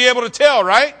be able to tell,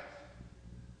 right?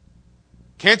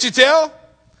 Can't you tell?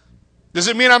 Does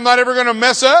it mean I'm not ever going to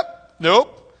mess up?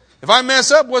 Nope. If I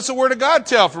mess up, what's the Word of God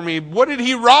tell for me? What did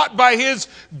he wrought by his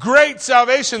great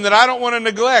salvation that I don't want to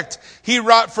neglect? He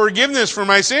wrought forgiveness for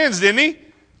my sins, didn't he?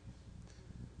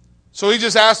 So he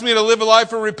just asked me to live a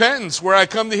life of repentance where I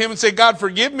come to him and say, God,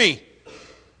 forgive me.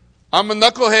 I'm a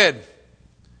knucklehead.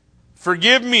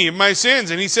 Forgive me of my sins.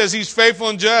 And he says he's faithful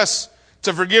and just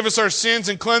to forgive us our sins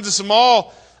and cleanse us from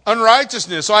all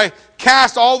unrighteousness. So I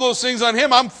cast all those things on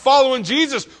him. I'm following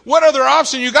Jesus. What other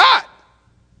option you got?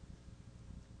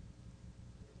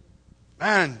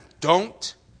 Man,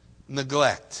 don't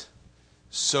neglect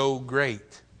so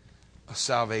great a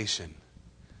salvation.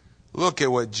 Look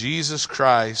at what Jesus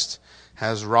Christ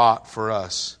has wrought for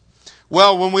us.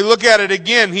 Well, when we look at it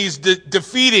again, he's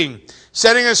defeating,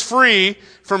 setting us free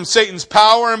from Satan's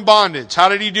power and bondage. How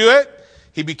did he do it?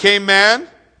 He became man.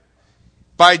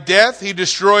 By death, he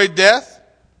destroyed death.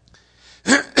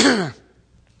 And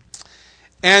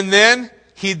then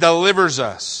he delivers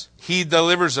us. He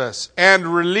delivers us and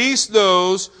release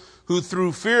those who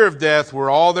through fear of death were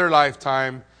all their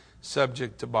lifetime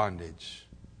subject to bondage.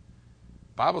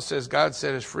 The Bible says God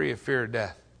set us free of fear of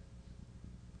death.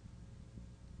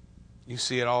 You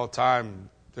see it all the time.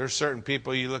 There's certain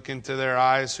people you look into their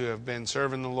eyes who have been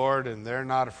serving the Lord and they're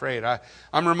not afraid.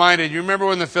 I'm reminded, you remember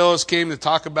when the fellows came to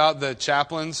talk about the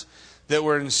chaplains that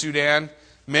were in Sudan?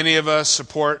 Many of us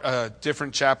support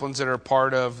different chaplains that are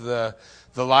part of the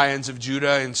Lions of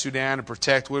Judah in Sudan to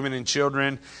protect women and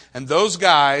children. And those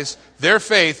guys, their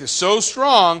faith is so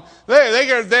strong,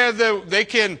 they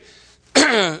can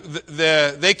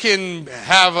they can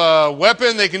have a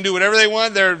weapon, they can do whatever they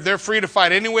want, they're free to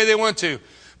fight any way they want to.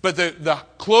 But the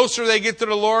closer they get to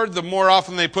the Lord, the more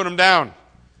often they put them down.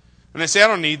 And they say, I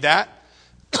don't need that.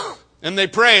 And they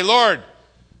pray, Lord,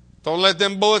 don't let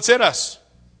them bullets hit us.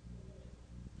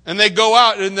 And they go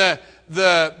out, and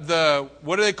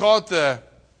what do they call it?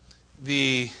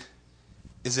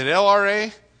 Is it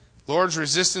LRA? Lord's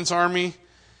Resistance Army?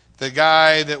 The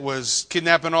guy that was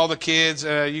kidnapping all the kids.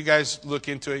 You guys look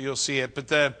into it, you'll see it.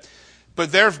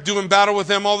 But they're doing battle with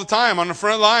them all the time on the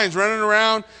front lines, running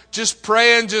around, just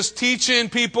praying, just teaching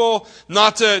people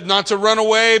not to run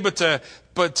away, but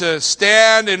to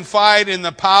stand and fight in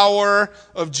the power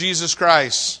of Jesus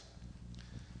Christ.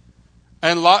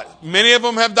 And many of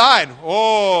them have died.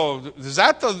 Oh, is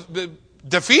that the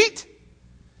defeat?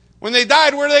 When they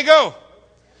died, where did they go?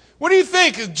 What do you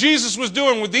think Jesus was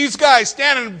doing with these guys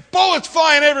standing, bullets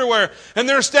flying everywhere, and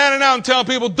they're standing out and telling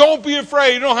people, don't be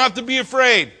afraid, you don't have to be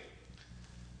afraid.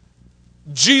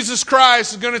 Jesus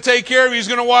Christ is going to take care of you, He's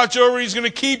going to watch over you, He's going to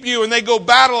keep you, and they go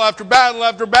battle after battle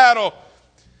after battle.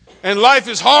 And life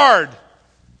is hard.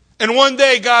 And one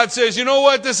day God says, you know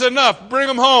what, this is enough, bring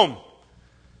him home.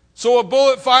 So a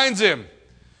bullet finds him,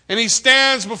 and he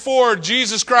stands before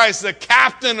Jesus Christ, the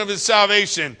captain of his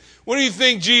salvation. What do you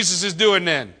think Jesus is doing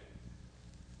then?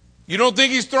 You don't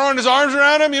think he's throwing his arms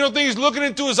around him? You don't think he's looking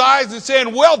into his eyes and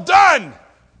saying, well done,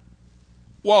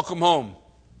 welcome home?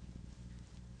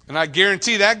 And I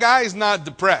guarantee that guy is not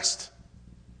depressed.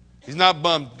 He's not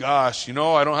bummed, gosh, I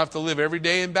don't have to live every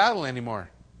day in battle anymore.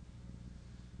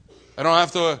 I don't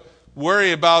have to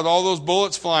worry about all those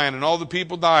bullets flying and all the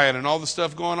people dying and all the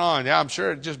stuff going on. Yeah, I'm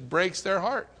sure it just breaks their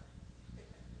heart.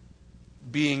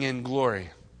 Being in glory.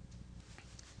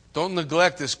 Don't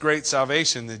neglect this great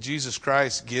salvation that Jesus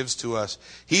Christ gives to us.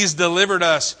 He's delivered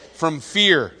us from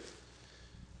fear.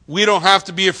 We don't have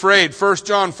to be afraid. 1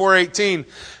 John 4:18.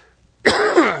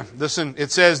 Listen,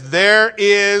 it says, there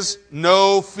is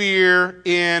no fear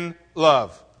in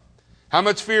love. How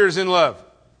much fear is in love?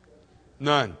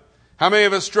 None. How many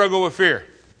of us struggle with fear?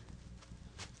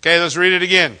 Okay, let's read it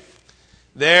again.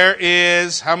 There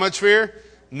is, how much fear?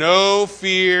 No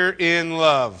fear in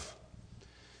love.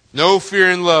 No fear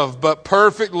in love, but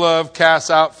perfect love casts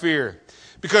out fear.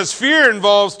 Because fear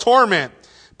involves torment,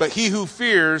 but he who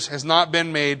fears has not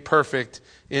been made perfect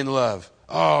in love.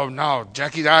 Oh no,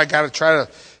 Jackie, I got to try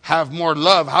to have more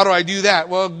love. How do I do that?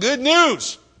 Well, good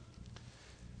news.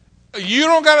 You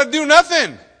don't got to do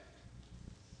nothing.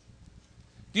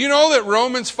 Do you know that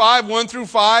Romans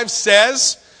 5:1-5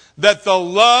 says that the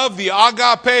love, the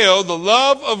agapeo, the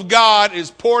love of God is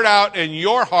poured out in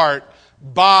your heart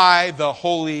by the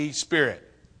Holy Spirit?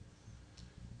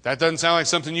 That doesn't sound like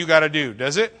something you got to do,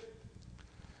 does it?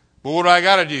 But what do I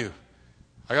got to do?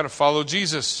 I got to follow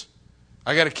Jesus.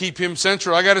 I got to keep Him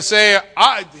central. I got to say,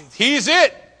 He's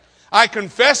it. I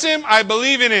confess Him. I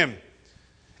believe in Him.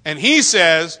 And He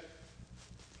says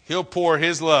He'll pour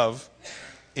His love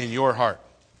in your heart.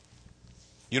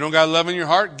 You don't got love in your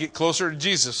heart? Get closer to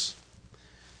Jesus.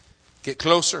 Get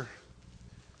closer.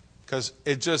 Because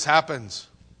it just happens.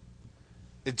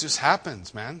 It just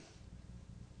happens, man.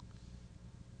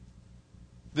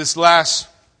 This last,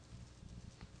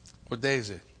 what day is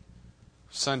it?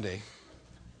 Sunday.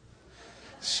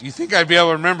 You think I'd be able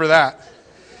to remember that?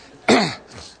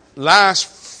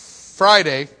 Last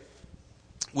Friday,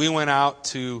 we went out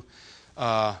to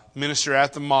minister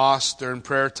at the mosque during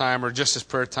prayer time, or just as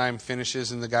prayer time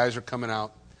finishes and the guys are coming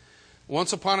out.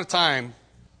 Once upon a time,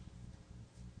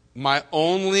 my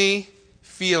only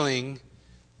feeling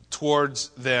towards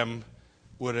them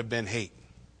would have been hate.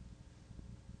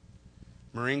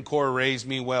 Marine Corps raised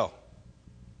me well.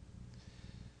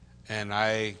 And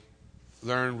I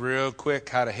learned real quick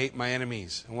how to hate my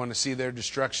enemies. I want to see their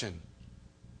destruction.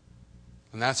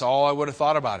 And that's all I would have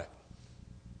thought about it.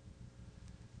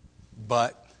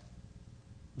 But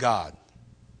God,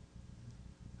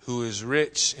 who is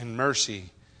rich in mercy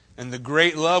and the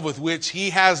great love with which He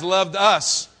has loved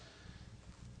us,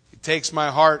 He takes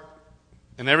my heart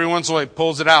and every once in a while He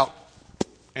pulls it out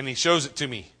and He shows it to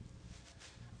me.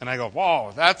 And I go,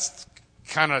 whoa, that's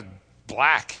kind of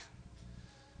black.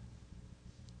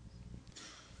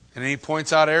 And then He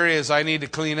points out areas I need to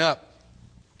clean up.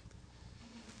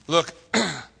 Look,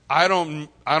 I don't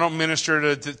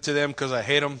minister to them because I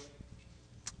hate them.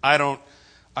 I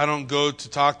don't go to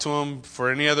talk to them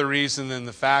for any other reason than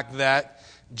the fact that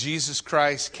Jesus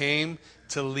Christ came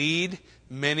to lead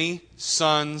many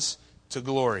sons to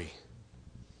glory.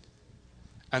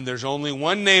 And there's only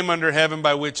one name under heaven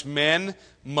by which men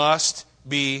must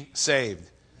be saved.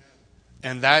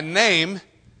 And that name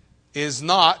is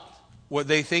not what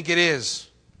they think it is.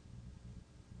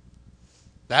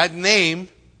 That name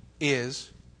is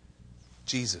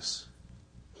Jesus.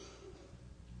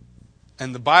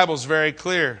 And the Bible's very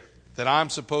clear that I'm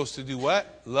supposed to do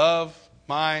what? Love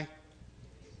my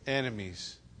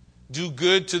enemies. Do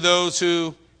good to those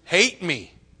who hate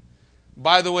me.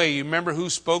 By the way, you remember who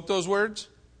spoke those words?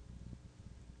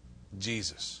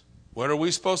 Jesus. What are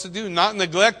we supposed to do? Not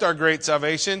neglect our great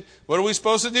salvation. What are we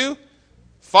supposed to do?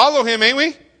 Follow him, ain't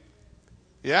we?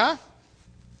 Yeah?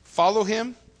 Follow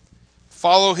him.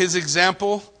 Follow his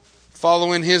example.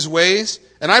 Follow in his ways.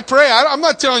 And I pray, I'm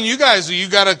not telling you guys that you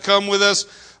got to come with us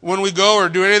when we go or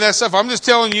do any of that stuff. I'm just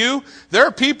telling you, there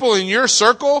are people in your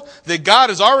circle that God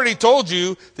has already told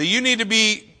you that you need to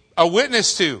be a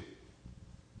witness to.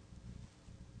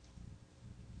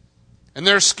 And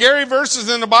there are scary verses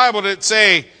in the Bible that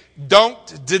say,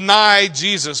 don't deny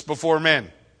Jesus before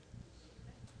men.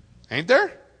 Ain't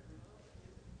there?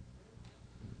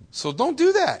 So don't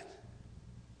do that.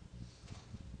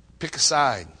 Pick a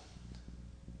side.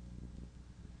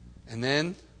 And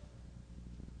then,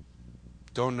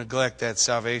 don't neglect that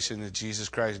salvation that Jesus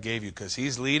Christ gave you, because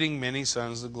he's leading many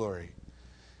sons to glory.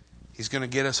 He's going to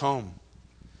get us home.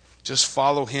 Just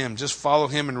follow him. Just follow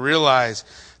him and realize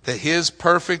that his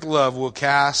perfect love will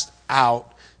cast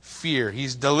out fear.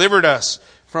 He's delivered us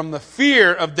from the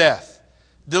fear of death.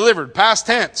 Delivered, past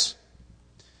tense.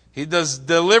 He does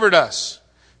delivered us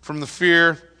from the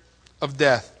fear of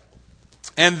death.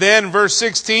 And then verse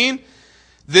 16,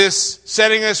 this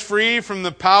setting us free from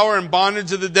the power and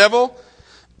bondage of the devil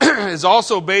is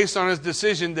also based on his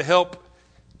decision to help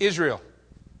Israel,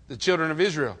 the children of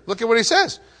Israel. Look at what he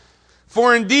says.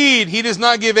 For indeed, he does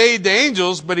not give aid to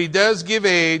angels, but he does give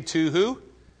aid to who?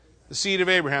 The seed of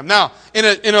Abraham. Now,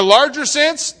 in a larger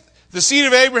sense, the seed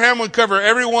of Abraham would cover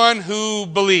everyone who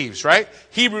believes, right?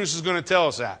 Hebrews is going to tell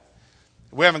us that.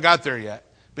 We haven't got there yet.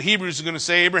 But Hebrews is going to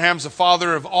say Abraham's the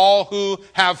father of all who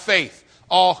have faith,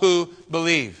 all who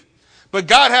believe. But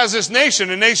God has this nation,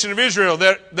 a nation of Israel,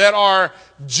 that are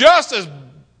just as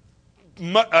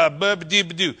much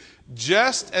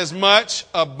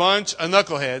a bunch of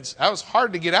knuckleheads. That was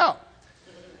hard to get out.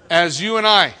 As you and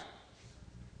I.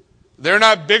 They're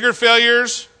not bigger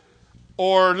failures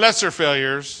or lesser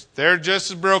failures. They're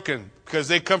just as broken because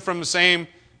they come from the same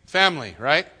family,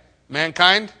 right?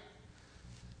 Mankind.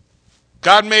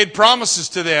 God made promises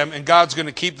to them, and God's going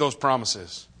to keep those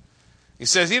promises. He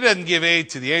says he doesn't give aid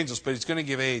to the angels, but he's going to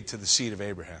give aid to the seed of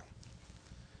Abraham.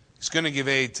 He's going to give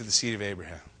aid to the seed of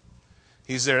Abraham.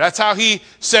 He's there. That's how he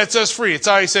sets us free. It's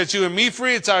how he sets you and me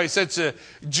free. It's how he sets a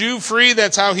Jew free.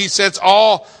 That's how he sets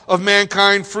all of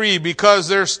mankind free, because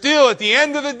there's still, at the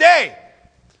end of the day,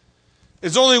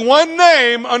 there's only one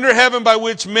name under heaven by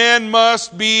which men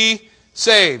must be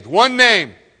saved. One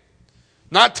name.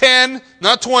 Not 10,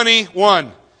 not 20,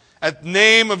 one. At the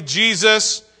name of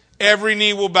Jesus, every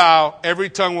knee will bow, every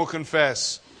tongue will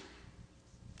confess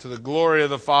to the glory of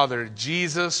the Father.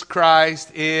 Jesus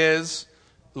Christ is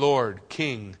Lord,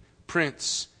 King,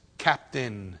 Prince,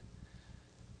 Captain,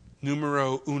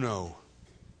 numero uno.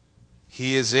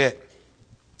 He is it.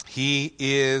 He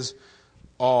is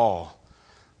all.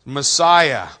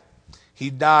 Messiah. He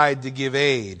died to give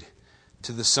aid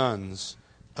to the sons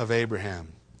of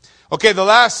Abraham. Okay, the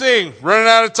last thing, running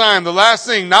out of time, the last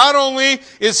thing, not only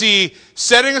is he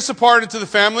setting us apart into the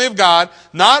family of God,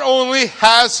 not only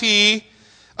has he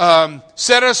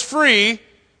set us free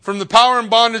from the power and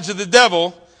bondage of the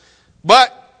devil,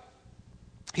 but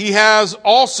he has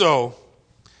also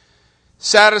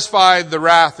satisfied the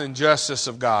wrath and justice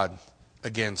of God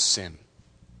against sin.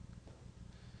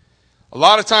 A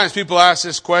lot of times people ask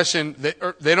this question,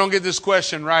 they don't get this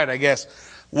question right, I guess.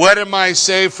 What am I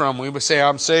saved from? We would say,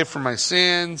 I'm saved from my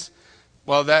sins.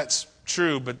 Well, that's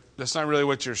true, but that's not really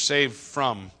what you're saved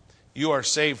from. You are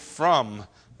saved from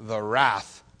the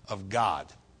wrath of God.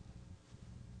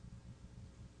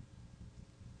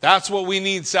 That's what we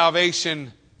need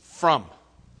salvation from.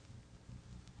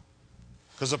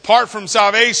 Because apart from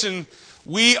salvation,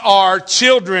 we are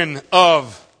children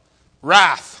of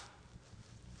wrath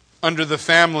under the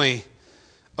family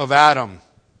of Adam.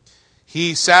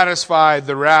 He satisfied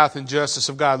the wrath and justice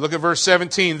of God. Look at verse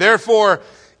 17. Therefore,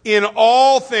 in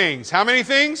all things. How many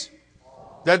things?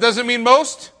 That doesn't mean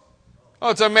most? Oh,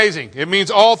 it's amazing. It means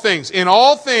all things. In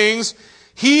all things,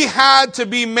 he had to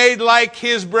be made like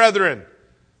his brethren.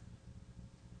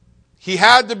 He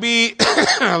had to be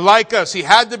like us. He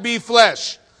had to be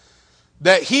flesh.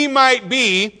 That he might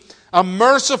be a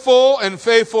merciful and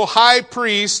faithful high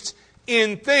priest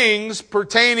in things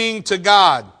pertaining to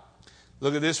God.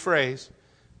 Look at this phrase.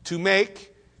 To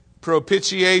make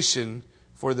propitiation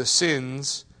for the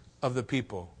sins of the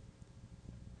people.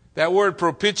 That word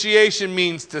propitiation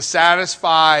means to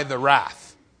satisfy the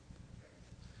wrath.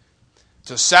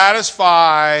 To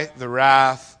satisfy the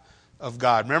wrath of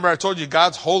God. Remember I told you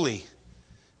God's holy.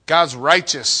 God's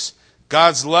righteous.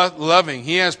 God's loving.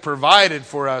 He has provided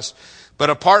for us.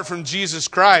 But apart from Jesus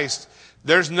Christ,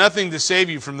 There's nothing to save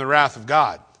you from the wrath of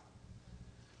God.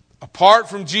 Apart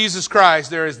from Jesus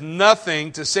Christ, there is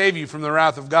nothing to save you from the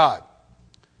wrath of God.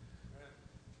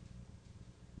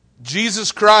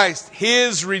 Jesus Christ,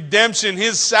 His redemption,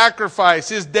 His sacrifice,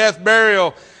 His death,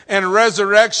 burial, and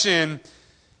resurrection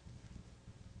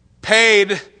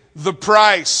paid the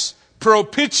price,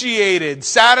 propitiated,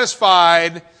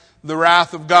 satisfied the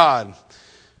wrath of God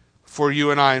for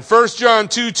you and I. In 1 John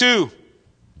 2:2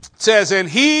 it says, and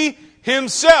He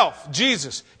Himself,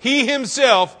 Jesus, He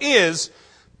Himself is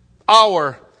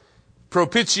our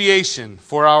propitiation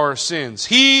for our sins.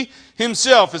 He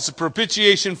Himself is the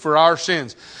propitiation for our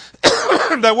sins.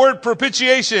 That word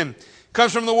propitiation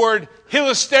comes from the word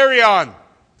hilasterion.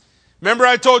 Remember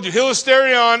I told you,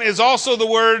 hilasterion is also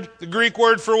the Greek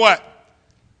word for what?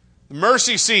 The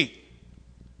mercy seat.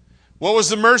 What was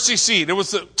the mercy seat? It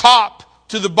was the top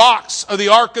to the box of the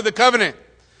Ark of the Covenant.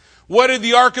 What did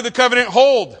the Ark of the Covenant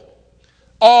hold?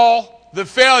 All the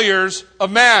failures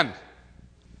of man.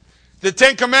 The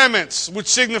Ten Commandments, which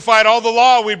signified all the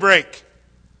law we break.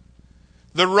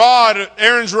 The rod,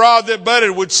 Aaron's rod that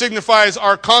budded, which signifies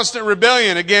our constant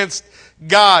rebellion against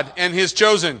God and His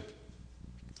chosen.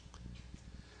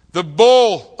 The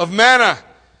bowl of manna,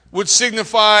 which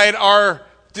signified our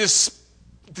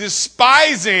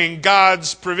despising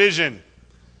God's provision.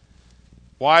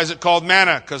 Why is it called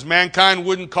manna? Because mankind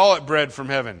wouldn't call it bread from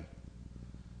heaven.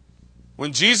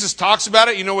 When Jesus talks about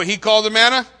it, you know what He called the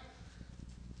manna?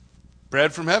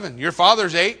 Bread from heaven. Your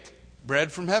fathers ate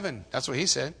bread from heaven. That's what He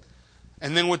said.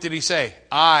 And then what did He say?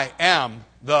 I am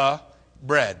the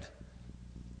bread.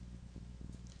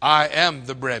 I am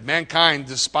the bread. Mankind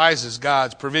despises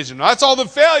God's provision. Now, that's all the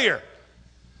failure.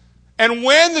 And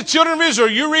when the children of Israel,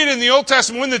 you read in the Old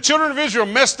Testament, when the children of Israel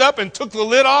messed up and took the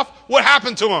lid off, what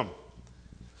happened to them?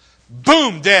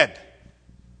 Boom, dead.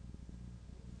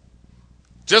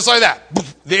 Just like that.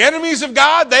 The enemies of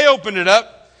God, they opened it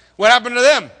up. What happened to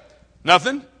them?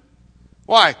 Nothing.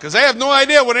 Why? Because they have no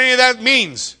idea what any of that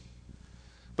means.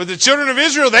 But the children of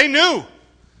Israel, they knew.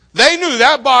 They knew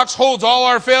that box holds all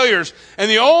our failures. And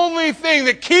the only thing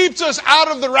that keeps us out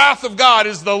of the wrath of God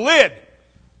is the lid.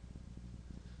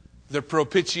 The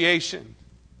propitiation.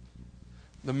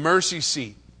 The mercy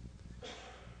seat.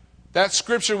 That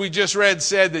scripture we just read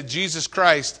said that Jesus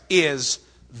Christ is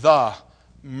the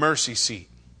mercy seat.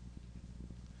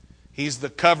 He's the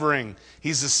covering.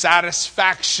 He's the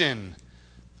satisfaction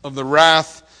of the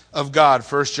wrath of God.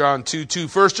 1 John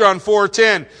 2:2. 1 John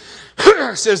 4:10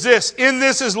 says this, in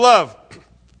this is love,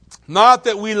 not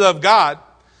that we love God,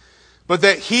 but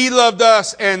that He loved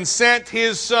us and sent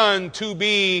His Son to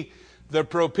be the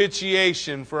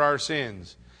propitiation for our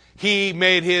sins. He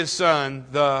made His Son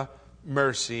the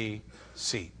mercy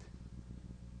seat.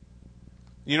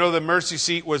 You know, the mercy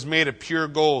seat was made of pure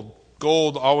gold.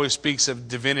 Gold always speaks of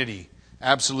divinity,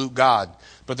 absolute God.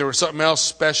 But there was something else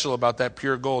special about that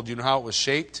pure gold. You know how it was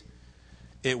shaped?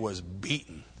 It was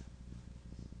beaten.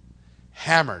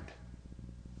 Hammered.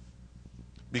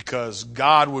 Because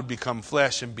God would become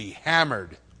flesh and be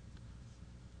hammered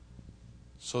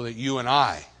so that you and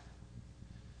I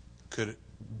could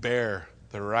bear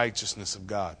the righteousness of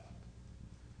God.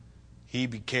 He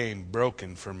became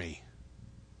broken for me,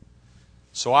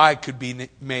 so I could be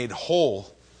made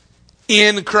whole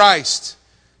in Christ,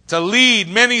 to lead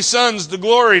many sons to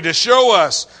glory, to show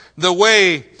us the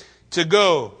way to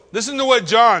go. Listen to what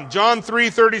John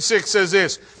 3:36 says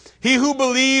this. He who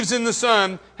believes in the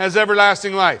Son has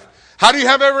everlasting life. How do you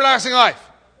have everlasting life?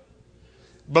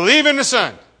 Believe in the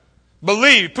Son.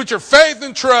 Believe. Put your faith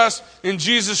and trust in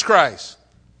Jesus Christ.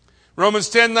 Romans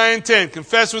 10:9-10.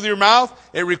 Confess with your mouth.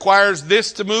 It requires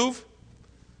this to move.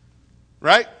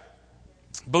 Right?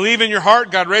 Believe in your heart.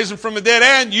 God raised Him from the dead,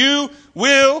 and you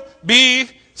will be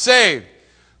saved.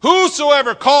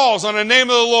 Whosoever calls on the name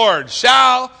of the Lord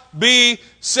shall be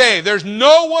saved. There's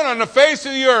no one on the face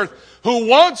of the earth who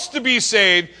wants to be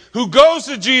saved, who goes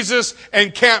to Jesus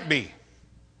and can't be.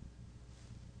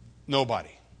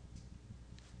 Nobody.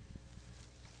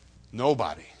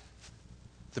 Nobody.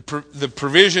 The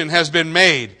provision has been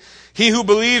made. He who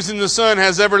believes in the Son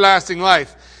has everlasting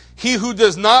life. He who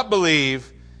does not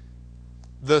believe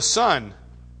the Son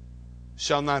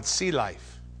shall not see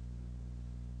life,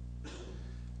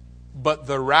 but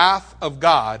the wrath of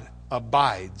God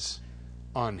abides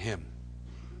on him.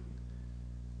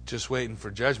 Just waiting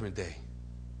for Judgment Day.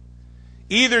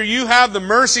 Either you have the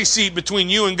mercy seat between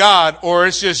you and God, or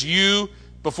it's just you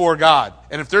before God.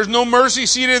 And if there's no mercy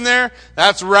seat in there,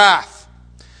 that's wrath.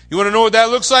 You want to know what that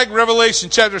looks like? Revelation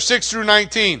chapter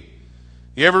 6-19.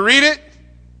 You ever read it?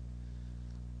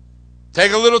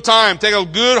 Take a little time. Take a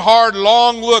good, hard,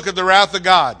 long look at the wrath of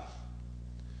God.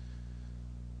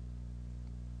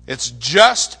 It's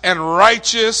just and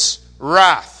righteous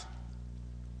wrath.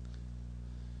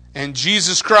 And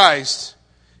Jesus Christ,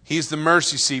 He's the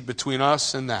mercy seat between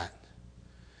us and that.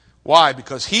 Why?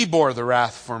 Because He bore the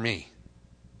wrath for me.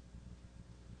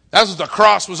 That's what the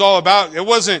cross was all about. It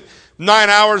wasn't 9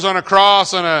 hours on a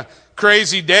cross on a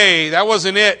crazy day. That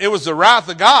wasn't it. It was the wrath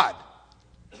of God.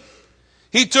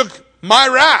 He took my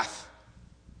wrath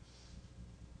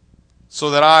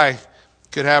so that I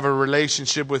could have a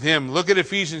relationship with Him. Look at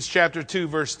Ephesians chapter 2,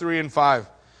 verse 3 and 5.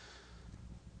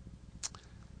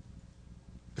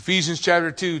 Ephesians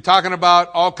chapter 2, talking about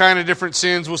all kind of different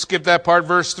sins. We'll skip that part.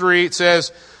 Verse 3, it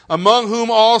says, among whom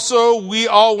also we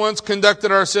all once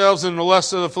conducted ourselves in the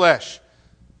lust of the flesh.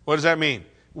 What does that mean?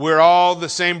 We're all the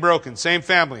same broken, same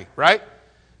family, right?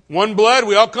 One blood,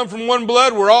 we all come from one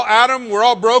blood. We're all Adam, we're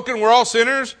all broken, we're all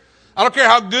sinners. I don't care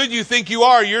how good you think you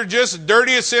are, you're just as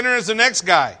dirty a sinner as the next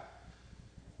guy.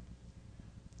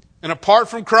 And apart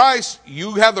from Christ,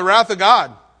 you have the wrath of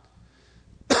God.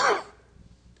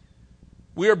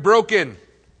 We are broken.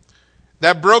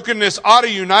 That brokenness ought to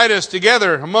unite us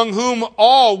together, among whom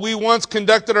all we once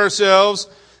conducted ourselves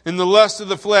in the lust of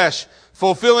the flesh,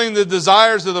 fulfilling the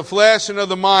desires of the flesh and of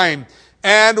the mind,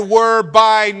 and were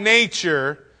by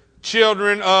nature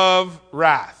children of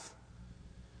wrath.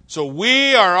 So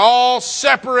we are all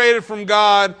separated from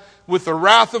God with the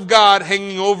wrath of God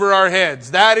hanging over our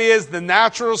heads. That is the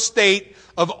natural state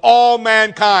of all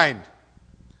mankind.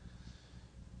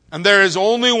 And there is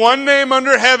only one name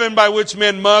under heaven by which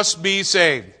men must be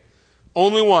saved.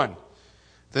 Only one.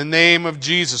 The name of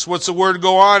Jesus. What's the word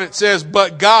go on? It says,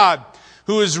 but God,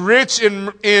 who is rich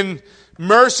in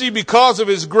mercy because of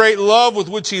His great love with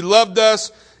which He loved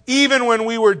us, even when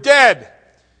we were dead,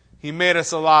 He made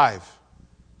us alive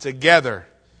together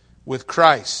with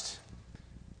Christ.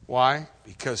 Why?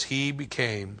 Because He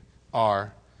became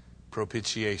our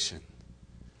propitiation.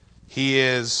 He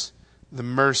is the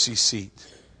mercy seat.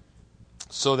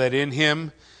 So that in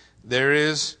Him there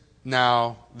is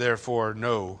now, therefore,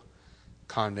 no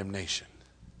condemnation.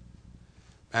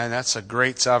 Man, that's a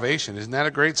great salvation. Isn't that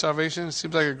a great salvation? It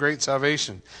seems like a great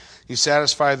salvation. He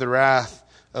satisfied the wrath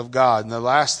of God. And the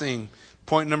last thing,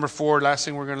 point number 4, last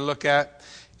thing we're going to look at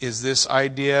is this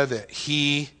idea that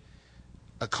He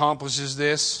accomplishes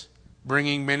this,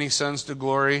 bringing many sons to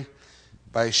glory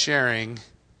by sharing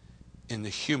in the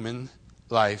human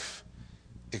life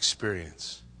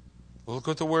experience. Well, look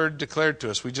what the word declared to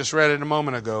us. We just read it a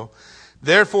moment ago.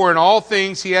 Therefore, in all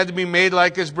things He had to be made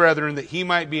like His brethren, that He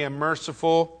might be a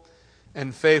merciful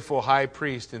and faithful high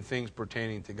priest in things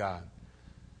pertaining to God.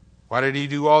 Why did He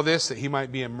do all this? That He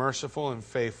might be a merciful and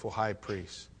faithful high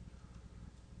priest.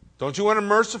 Don't you want a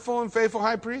merciful and faithful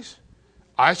high priest?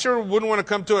 I sure wouldn't want to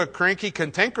come to a cranky,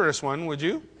 cantankerous one, would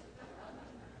you?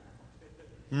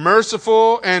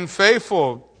 Merciful and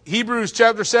faithful. Hebrews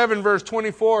chapter 7, verse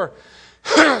 24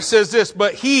 says this,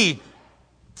 but He,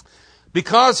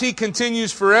 because He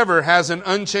continues forever, has an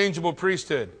unchangeable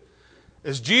priesthood.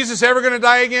 Is Jesus ever going to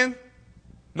die again?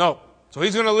 No. So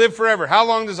He's going to live forever. How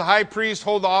long does a high priest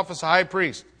hold the office of high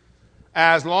priest?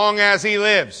 As long as he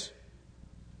lives.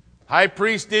 High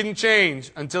priest didn't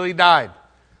change until He died.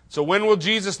 So when will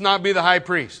Jesus not be the high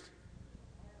priest?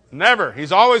 Never.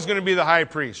 He's always going to be the high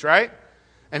priest, right?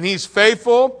 And He's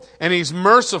faithful and He's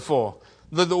merciful.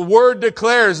 The word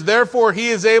declares, therefore He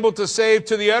is able to save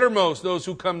to the uttermost those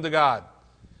who come to God.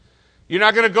 You're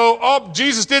not going to go, oh,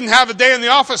 Jesus didn't have a day in the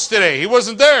office today. He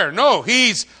wasn't there. No,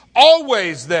 He's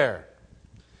always there.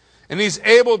 And He's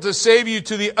able to save you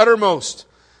to the uttermost,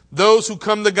 those who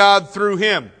come to God through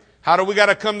Him. How do we got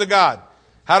to come to God?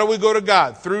 How do we go to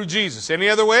God? Through Jesus. Any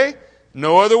other way?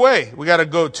 No other way. We got to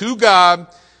go to God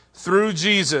through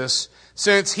Jesus,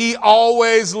 since He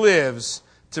always lives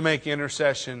to make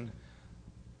intercession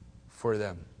for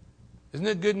them. Isn't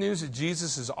it good news that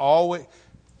Jesus is always,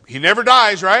 He never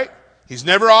dies, right? He's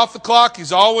never off the clock.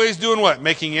 He's always doing what?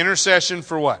 Making intercession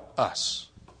for what? Us.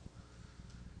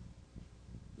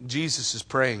 Jesus is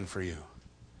praying for you.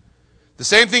 The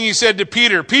same thing He said to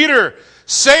Peter. Peter,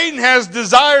 Satan has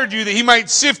desired you that he might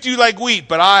sift you like wheat,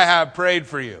 but I have prayed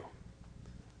for you.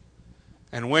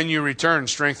 And when you return,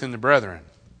 strengthen the brethren.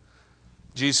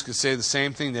 Jesus could say the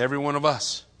same thing to every one of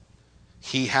us.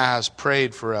 He has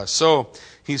prayed for us. So,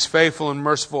 He's faithful and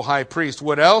merciful high priest.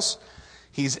 What else?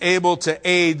 He's able to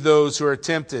aid those who are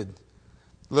tempted.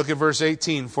 Look at verse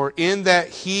 18. For in that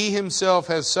He Himself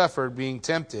has suffered being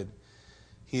tempted,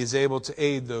 He is able to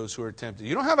aid those who are tempted.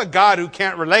 You don't have a God who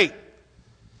can't relate.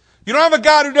 You don't have a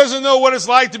God who doesn't know what it's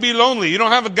like to be lonely. You don't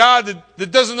have a God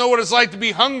that doesn't know what it's like to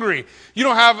be hungry. You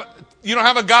don't have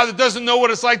a God that doesn't know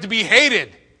what it's like to be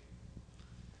hated.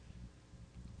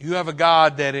 You have a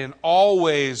God that in all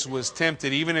ways was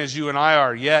tempted, even as you and I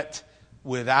are, yet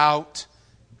without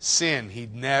sin. He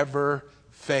never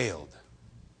failed.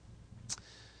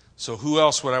 So who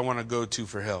else would I want to go to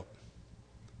for help?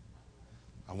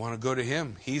 I want to go to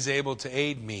Him. He's able to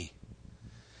aid me.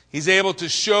 He's able to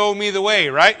show me the way,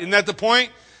 right? Isn't that the point?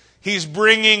 He's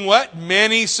bringing what?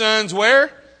 Many sons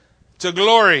where? To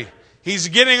glory. He's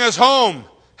getting us home.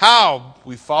 How?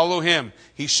 We follow Him.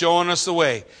 He's showing us the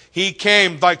way. He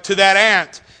came like to that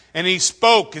ant and He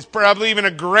spoke. It's probably even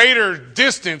a greater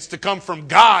distance to come from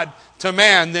God to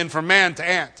man than from man to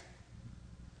ant.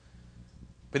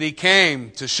 But He came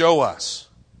to show us.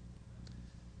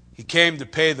 He came to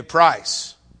pay the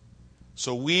price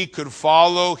so we could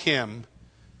follow Him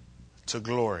to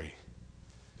glory.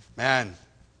 Man,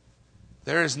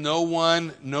 there is no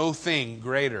one, no thing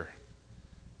greater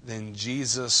than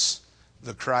Jesus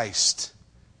the Christ,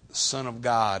 the Son of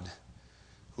God,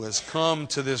 who has come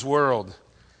to this world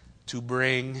to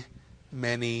bring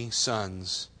many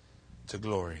sons to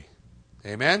glory.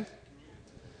 Amen?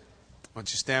 Why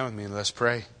don't you stand with me and let's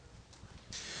pray.